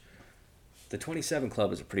 which the 27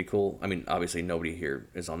 Club is a pretty cool, I mean, obviously nobody here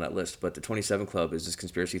is on that list, but the 27 Club is this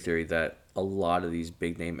conspiracy theory that a lot of these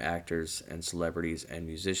big name actors and celebrities and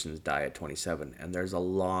musicians die at 27. And there's a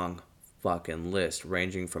long fucking list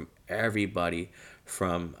ranging from everybody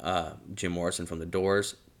from Jim Morrison from The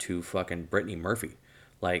Doors to fucking Brittany Murphy.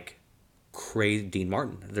 Like, crazy Dean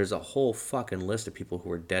Martin. There's a whole fucking list of people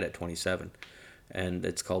who are dead at 27. And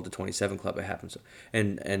it's called the 27 Club. It happens.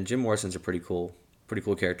 And Jim Morrison's a pretty cool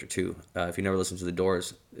character too. If you never listened to The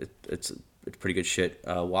Doors, it's pretty good shit.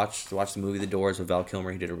 Watch the movie The Doors with Val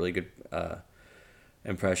Kilmer. He did a really good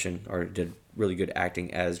impression, or did really good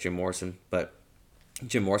acting as Jim Morrison. But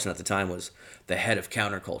Jim Morrison at the time was the head of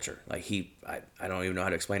counterculture. Like I don't even know how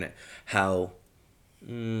to explain it. How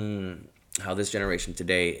this generation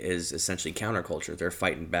today is essentially counterculture. They're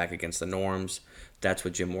fighting back against the norms. That's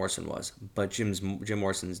what Jim Morrison was. But Jim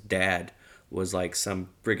Morrison's dad was like some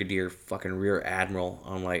brigadier fucking rear admiral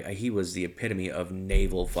on, like, he was the epitome of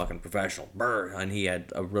naval fucking professional. Brr. And he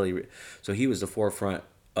had so he was the forefront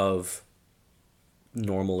of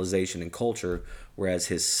normalization and culture, whereas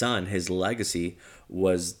his son, his legacy,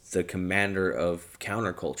 was the commander of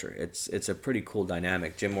counterculture. It's a pretty cool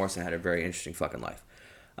dynamic. Jim Morrison had a very interesting fucking life.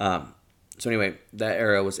 So anyway, that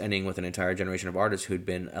era was ending with an entire generation of artists who'd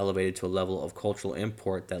been elevated to a level of cultural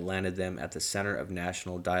import that landed them at the center of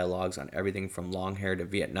national dialogues on everything from long hair to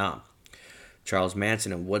Vietnam. Charles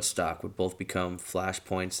Manson and Woodstock would both become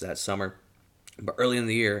flashpoints that summer, but early in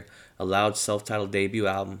the year, a loud self-titled debut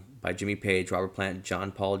album by Jimmy Page, Robert Plant,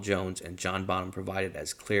 John Paul Jones, and John Bonham provided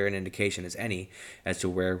as clear an indication as any as to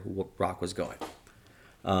where rock was going.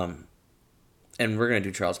 And we're going to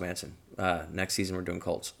do Charles Manson. Next season we're doing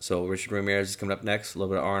Cults. So Richard Ramirez is coming up next, a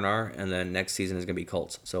little bit of R&R, and then next season is going to be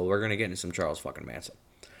Cults. So we're going to get into some Charles fucking Manson.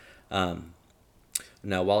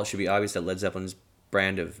 Now, while it should be obvious that Led Zeppelin's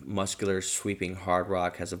brand of muscular, sweeping hard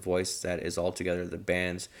rock has a voice that is altogether the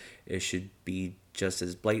band's, it should be just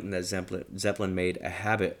as blatant that Zeppelin made a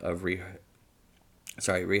habit of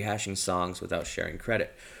rehashing songs without sharing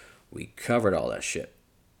credit. We covered all that shit.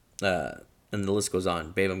 And the list goes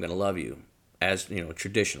on. Babe, I'm Gonna Love You, as,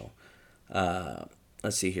 traditional.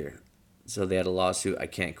 Let's see here. So they had a lawsuit, I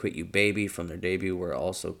Can't Quit You Baby, from their debut, were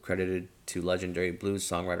also credited to legendary blues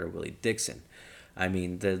songwriter Willie Dixon. I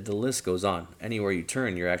mean, the list goes on. Anywhere you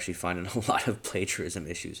turn, you're actually finding a lot of plagiarism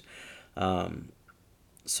issues.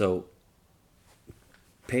 So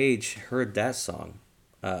Page heard that song,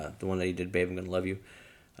 the one that he did, Babe, I'm Gonna Love You,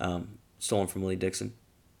 stolen from Willie Dixon,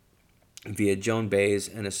 via Joan Baez,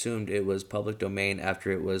 and assumed it was public domain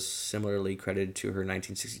after it was similarly credited to her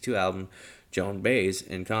 1962 album, Joan Baez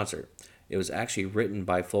in Concert. It was actually written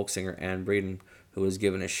by folk singer Anne Breeden, who was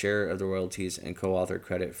given a share of the royalties and co-authored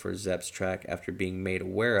credit for Zepp's track after being made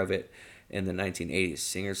aware of it in the 1980s.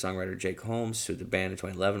 Singer-songwriter Jake Holmes sued the band in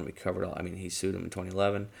 2011. We covered all, he sued him in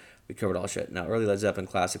 2011. We covered all shit. Now, early Led Zeppelin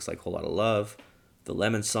classics like Whole Lotta Love, The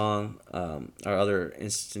Lemon Song, are other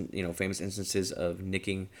famous instances of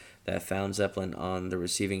nicking that found Zeppelin on the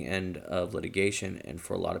receiving end of litigation, and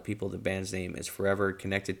for a lot of people, the band's name is forever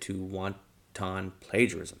connected to wanton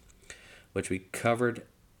plagiarism, which we covered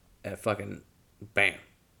at fucking bam.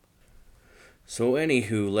 So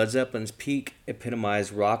anywho, Led Zeppelin's peak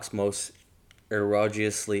epitomized rock's most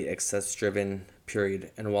egregiously excess-driven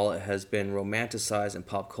period, and while it has been romanticized in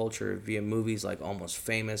pop culture via movies like Almost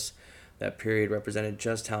Famous, that period represented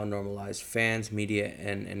just how normalized fans, media,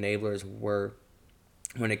 and enablers were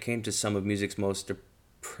when it came to some of music's most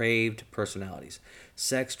depraved personalities.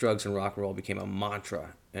 Sex, drugs, and rock and roll became a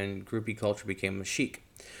mantra, and groupie culture became a chic.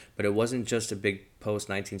 But it wasn't just a big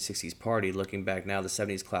post-1960s party. Looking back now, the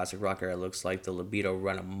 70s classic rock era looks like the libido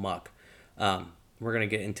run amok. We're going to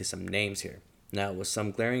get into some names here. Now, with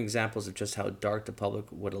some glaring examples of just how dark the public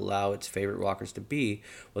would allow its favorite rockers to be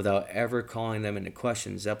without ever calling them into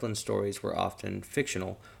question, Zeppelin's stories were often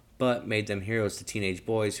fictional, but made them heroes to teenage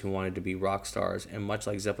boys who wanted to be rock stars, and much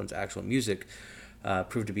like Zeppelin's actual music,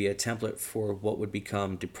 proved to be a template for what would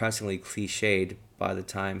become depressingly cliched by the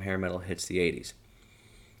time hair metal hits the 80s.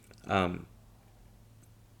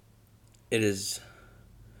 It is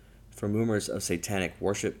from rumors of satanic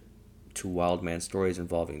worship to wild man stories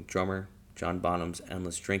involving drummer John Bonham's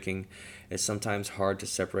endless drinking. It's sometimes hard to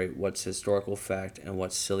separate what's historical fact and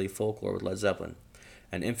what's silly folklore with Led Zeppelin.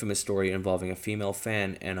 An infamous story involving a female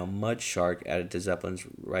fan and a mud shark added to Zeppelin's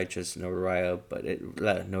righteous notoriety, but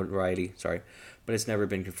it's never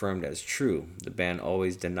been confirmed as true. The band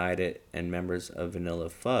always denied it, and members of Vanilla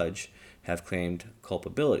Fudge have claimed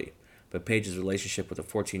culpability. But Page's relationship with a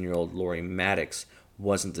 14-year-old Lori Maddox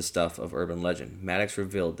wasn't the stuff of urban legend. Maddox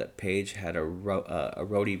revealed that Page had a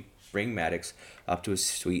roadie bring Maddox up to a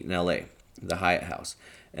suite in L.A., the Hyatt House,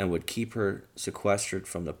 and would keep her sequestered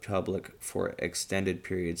from the public for extended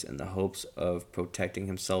periods in the hopes of protecting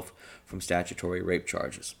himself from statutory rape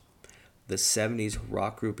charges. The 70s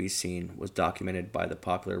rock groupie scene was documented by the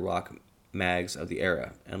popular rock mags of the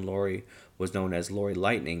era, and Lori was known as Lori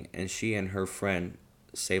Lightning, and she and her friend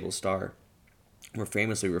Sable Starr were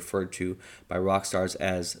famously referred to by rock stars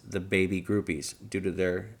as the baby groupies due to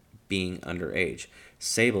their being underage.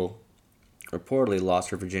 Sable reportedly lost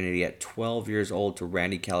her virginity at 12 years old to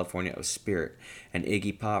Randy California of Spirit, and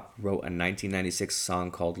Iggy Pop wrote a 1996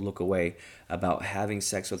 song called Look Away about having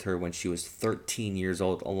sex with her when she was 13 years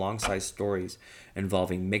old, alongside stories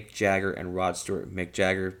involving Mick Jagger and Rod Stewart. Mick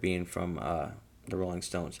Jagger being from the Rolling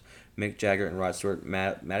Stones. Mick Jagger and Rod Stewart.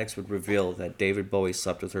 Maddox would reveal that David Bowie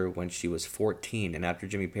slept with her when she was 14, and after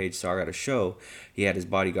Jimmy Page saw her at a show, he had his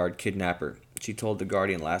bodyguard kidnap her. She told The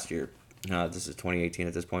Guardian last year, this is 2018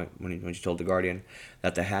 at this point, when she told The Guardian,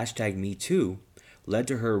 that the hashtag #MeToo led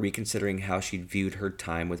to her reconsidering how she'd viewed her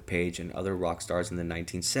time with Page and other rock stars in the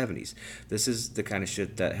 1970s. This is the kind of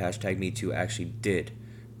shit that hashtag #MeToo actually did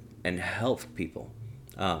and helped people.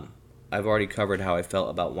 I've already covered how I felt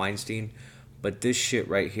about Weinstein, but this shit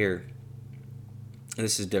right here,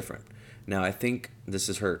 this is different. Now, I think, this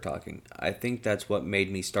is her talking, I think that's what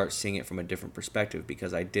made me start seeing it from a different perspective,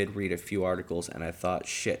 because I did read a few articles and I thought,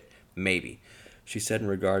 shit, maybe. She said in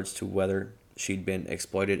regards to whether she'd been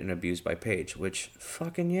exploited and abused by Page, which,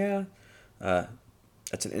 fucking yeah.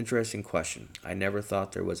 That's an interesting question. I never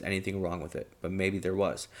thought there was anything wrong with it, but maybe there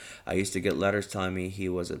was. I used to get letters telling me he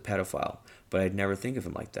was a pedophile, but I'd never think of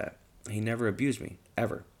him like that. He never abused me,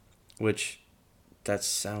 ever. Which, that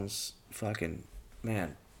sounds fucking,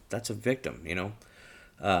 man, that's a victim, you know?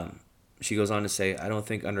 She goes on to say, I don't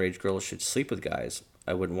think underage girls should sleep with guys.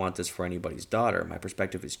 I wouldn't want this for anybody's daughter. My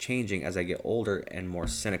perspective is changing as I get older and more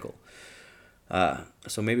cynical.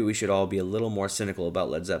 So maybe we should all be a little more cynical about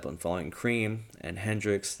Led Zeppelin. Following Cream and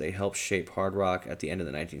Hendrix, they helped shape hard rock at the end of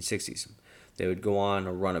the 1960s. They would go on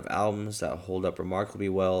a run of albums that hold up remarkably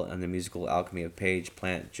well, and the musical alchemy of Page,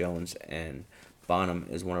 Plant, Jones, and Bonham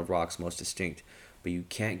is one of rock's most distinct. But you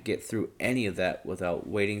can't get through any of that without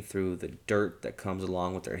wading through the dirt that comes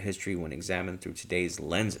along with their history when examined through today's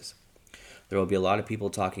lenses. There will be a lot of people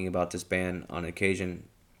talking about this band on occasion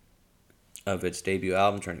of its debut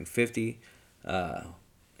album turning 50.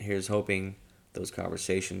 Here's hoping those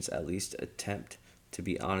conversations at least attempt to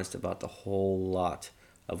be honest about the whole lot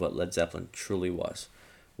of what Led Zeppelin truly was,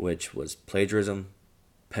 which was plagiarism,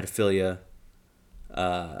 pedophilia,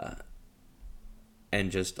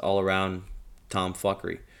 and just all around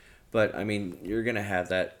tomfuckery. But I mean, you're gonna have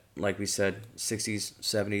that, like we said, 60s,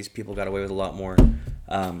 70s, people got away with a lot more.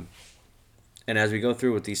 And as we go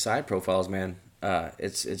through with these side profiles, man,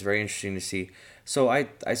 it's very interesting to see. So I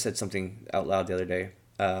said something out loud the other day.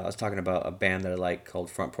 I was talking about a band that I like called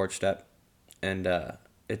Front Porch Step, and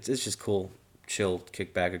it's just cool, chill,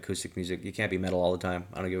 kickback, acoustic music. You can't be metal all the time.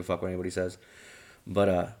 I don't give a fuck what anybody says.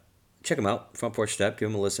 But check them out, Front Porch Step. Give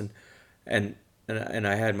them a listen. And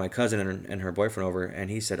I had my cousin and her boyfriend over,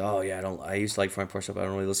 and he said, "Oh yeah, I used to like Front Porch Step. I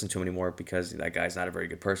don't really listen to him anymore because that guy's not a very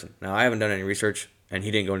good person." Now I haven't done any research, and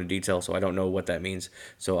he didn't go into detail, so I don't know what that means.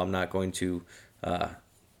 So I'm not going to what's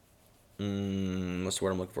the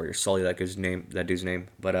word I'm looking for here? Sully that dude's name.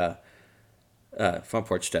 But Front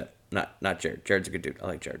Porch Step, not Jared. Jared's a good dude. I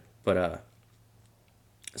like Jared. But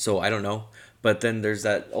so I don't know. But then there's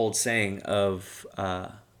that old saying of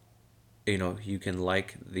you can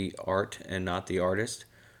like the art and not the artist,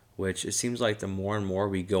 which it seems like the more and more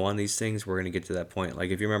we go on these things, we're going to get to that point.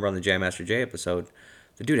 Like if you remember on the Jam Master Jay episode,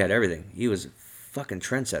 the dude had everything. He was a fucking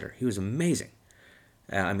trendsetter. He was amazing.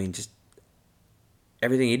 I mean, just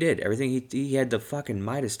everything he did, everything he had the fucking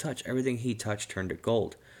Midas touch. Everything he touched turned to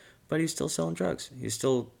gold. But he's still selling drugs. He's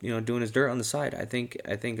still, doing his dirt on the side. I think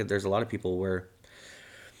that there's a lot of people where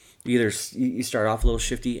either you start off a little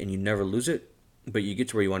shifty and you never lose it, but you get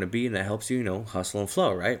to where you want to be, and that helps you, hustle and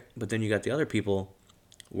flow, right? But then you got the other people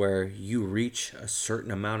where you reach a certain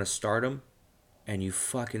amount of stardom and you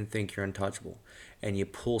fucking think you're untouchable, and you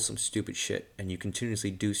pull some stupid shit, and you continuously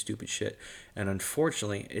do stupid shit. And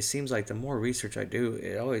unfortunately, it seems like the more research I do,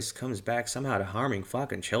 it always comes back somehow to harming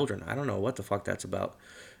fucking children. I don't know what the fuck that's about.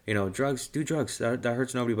 drugs, do drugs. That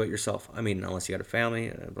hurts nobody but yourself. I mean, unless you got a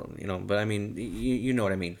family, but I mean, you know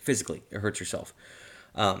what I mean. Physically, it hurts yourself.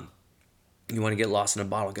 You want to get lost in a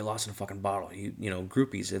bottle, get lost in a fucking bottle.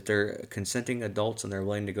 Groupies, if they're consenting adults and they're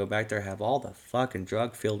willing to go back there, have all the fucking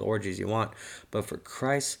drug-filled orgies you want. But for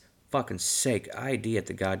Christ's fucking sake, ID at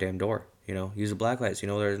the goddamn door. Use the black lights.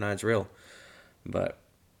 There's not, it's real. But,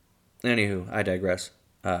 anywho, I digress.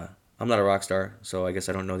 I'm not a rock star, so I guess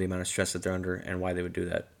I don't know the amount of stress that they're under and why they would do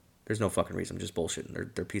that. There's no fucking reason. I'm just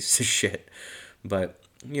bullshitting. They're pieces of shit. But,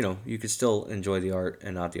 you could still enjoy the art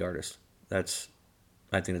and not the artist. I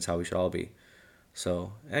think that's how we should all be.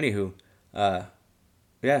 So, anywho,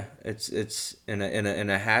 yeah, it's in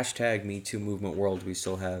a hashtag Me Too movement world, we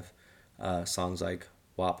still have songs like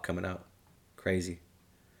WAP coming out. Crazy.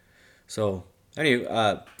 So,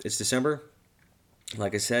 anyway, it's December.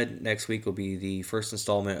 Like I said, next week will be the first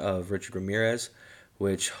installment of Richard Ramirez,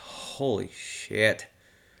 which, holy shit.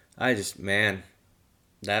 Man,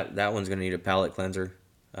 that one's going to need a palate cleanser.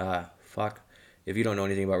 Fuck. If you don't know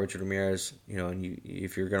anything about Richard Ramirez, and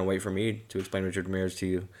if you're going to wait for me to explain Richard Ramirez to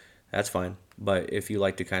you, that's fine. But if you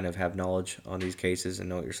like to kind of have knowledge on these cases and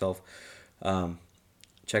know it yourself,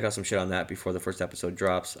 check out some shit on that before the first episode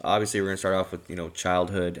drops. Obviously, we're going to start off with,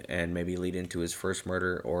 childhood and maybe lead into his first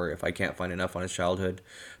murder, or if I can't find enough on his childhood,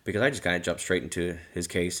 because I just kind of jumped straight into his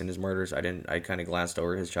case and his murders. I kind of glanced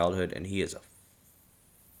over his childhood, and he is a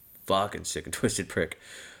fucking sick and twisted prick.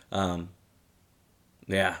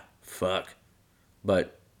 Yeah, fuck.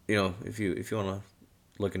 But, if you want to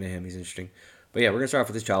look into him, he's interesting. But yeah, we're going to start off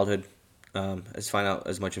with his childhood. Let's find out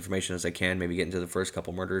as much information as I can, maybe get into the first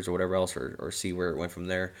couple murders or whatever else, or see where it went from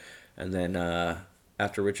there. And then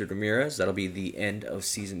after Richard Ramirez, that'll be the end of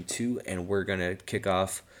season 2, and we're going to kick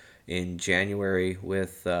off in January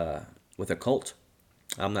with a cult.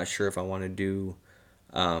 I'm not sure if I want to do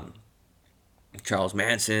Charles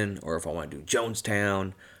Manson or if I want to do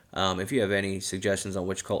Jonestown. If you have any suggestions on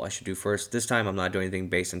which cult I should do first, this time I'm not doing anything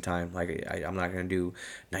based in time. Like I'm not gonna do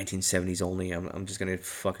 1970s only. I'm just gonna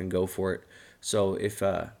fucking go for it. So if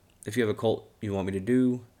you have a cult you want me to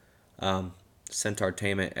do,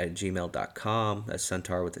 centaurtainment@gmail.com. That's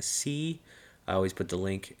Centaur with a C. I always put the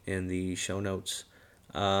link in the show notes.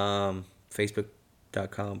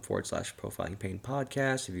 Facebook.com/Profiling Pain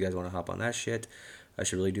Podcast. If you guys want to hop on that shit. I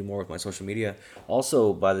should really do more with my social media.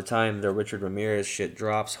 Also, by the time the Richard Ramirez shit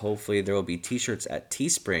drops, hopefully there will be t-shirts at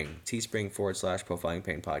Teespring. Teespring.com/Profiling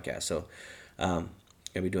Pain Podcast. So, going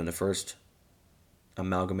to be doing the first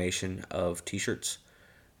amalgamation of t-shirts.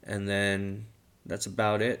 And then that's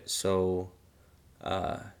about it. So,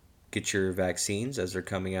 get your vaccines as they're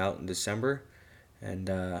coming out in December. And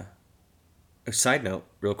a side note,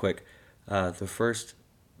 real quick, the first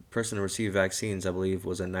person to receive vaccines, I believe,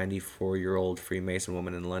 was a 94-year-old Freemason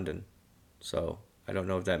woman in London. So I don't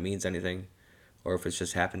know if that means anything or if it's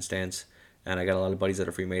just happenstance. And I got a lot of buddies that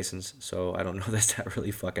are Freemasons, so I don't know that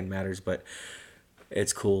really fucking matters, but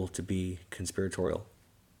it's cool to be conspiratorial.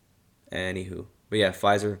 Anywho. But yeah,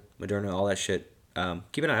 Pfizer, Moderna, all that shit.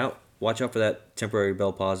 Keep an eye out. Watch out for that temporary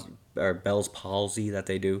Bell's palsy that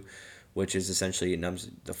they do, which is essentially it numbs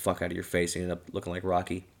the fuck out of your face and you end up looking like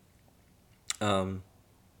Rocky.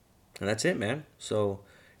 And that's it, man. So,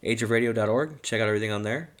 ageofradio.org. Check out everything on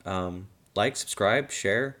there. Like, subscribe,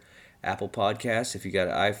 share. Apple Podcasts. If you got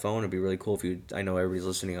an iPhone, it'd be really cool if you... I know everybody's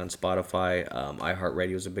listening on Spotify.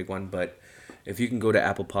 iHeartRadio is a big one. But if you can go to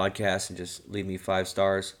Apple Podcasts and just leave me 5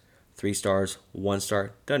 stars, 3 stars, 1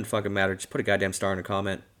 star. Doesn't fucking matter. Just put a goddamn star in a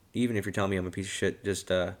comment. Even if you're telling me I'm a piece of shit, just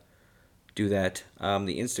do that.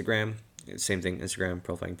 The Instagram, same thing. Instagram,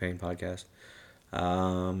 Profiling Pain Podcast.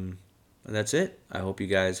 And that's it. I hope you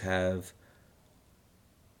guys have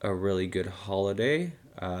a really good holiday.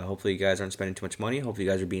 Hopefully you guys aren't spending too much money. Hopefully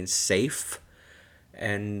you guys are being safe.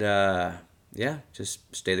 And yeah,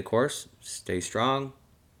 just stay the course. Stay strong.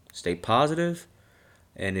 Stay positive.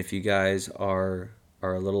 And if you guys are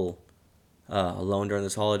a little alone during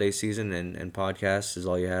this holiday season and podcasts is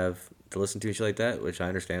all you have to listen to and shit like that, which I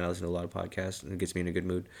understand. I listen to a lot of podcasts and it gets me in a good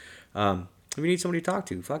mood. If you need somebody to talk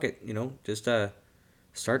to, fuck it. Just...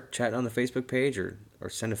 start chatting on the Facebook page or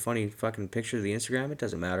send a funny fucking picture to the Instagram. It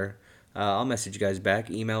doesn't matter. I'll message you guys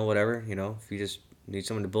back, email, whatever, if you just need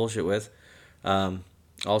someone to bullshit with.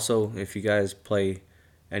 Also, if you guys play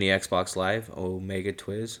any Xbox Live, Omega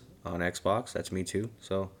Twiz on Xbox, that's me too.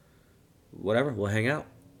 So, whatever, we'll hang out.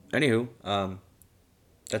 Anywho,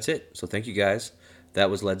 that's it. So, thank you guys. That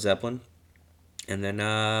was Led Zeppelin. And then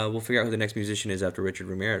we'll figure out who the next musician is after Richard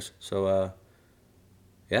Ramirez. So,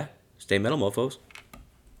 yeah, stay metal, mofos.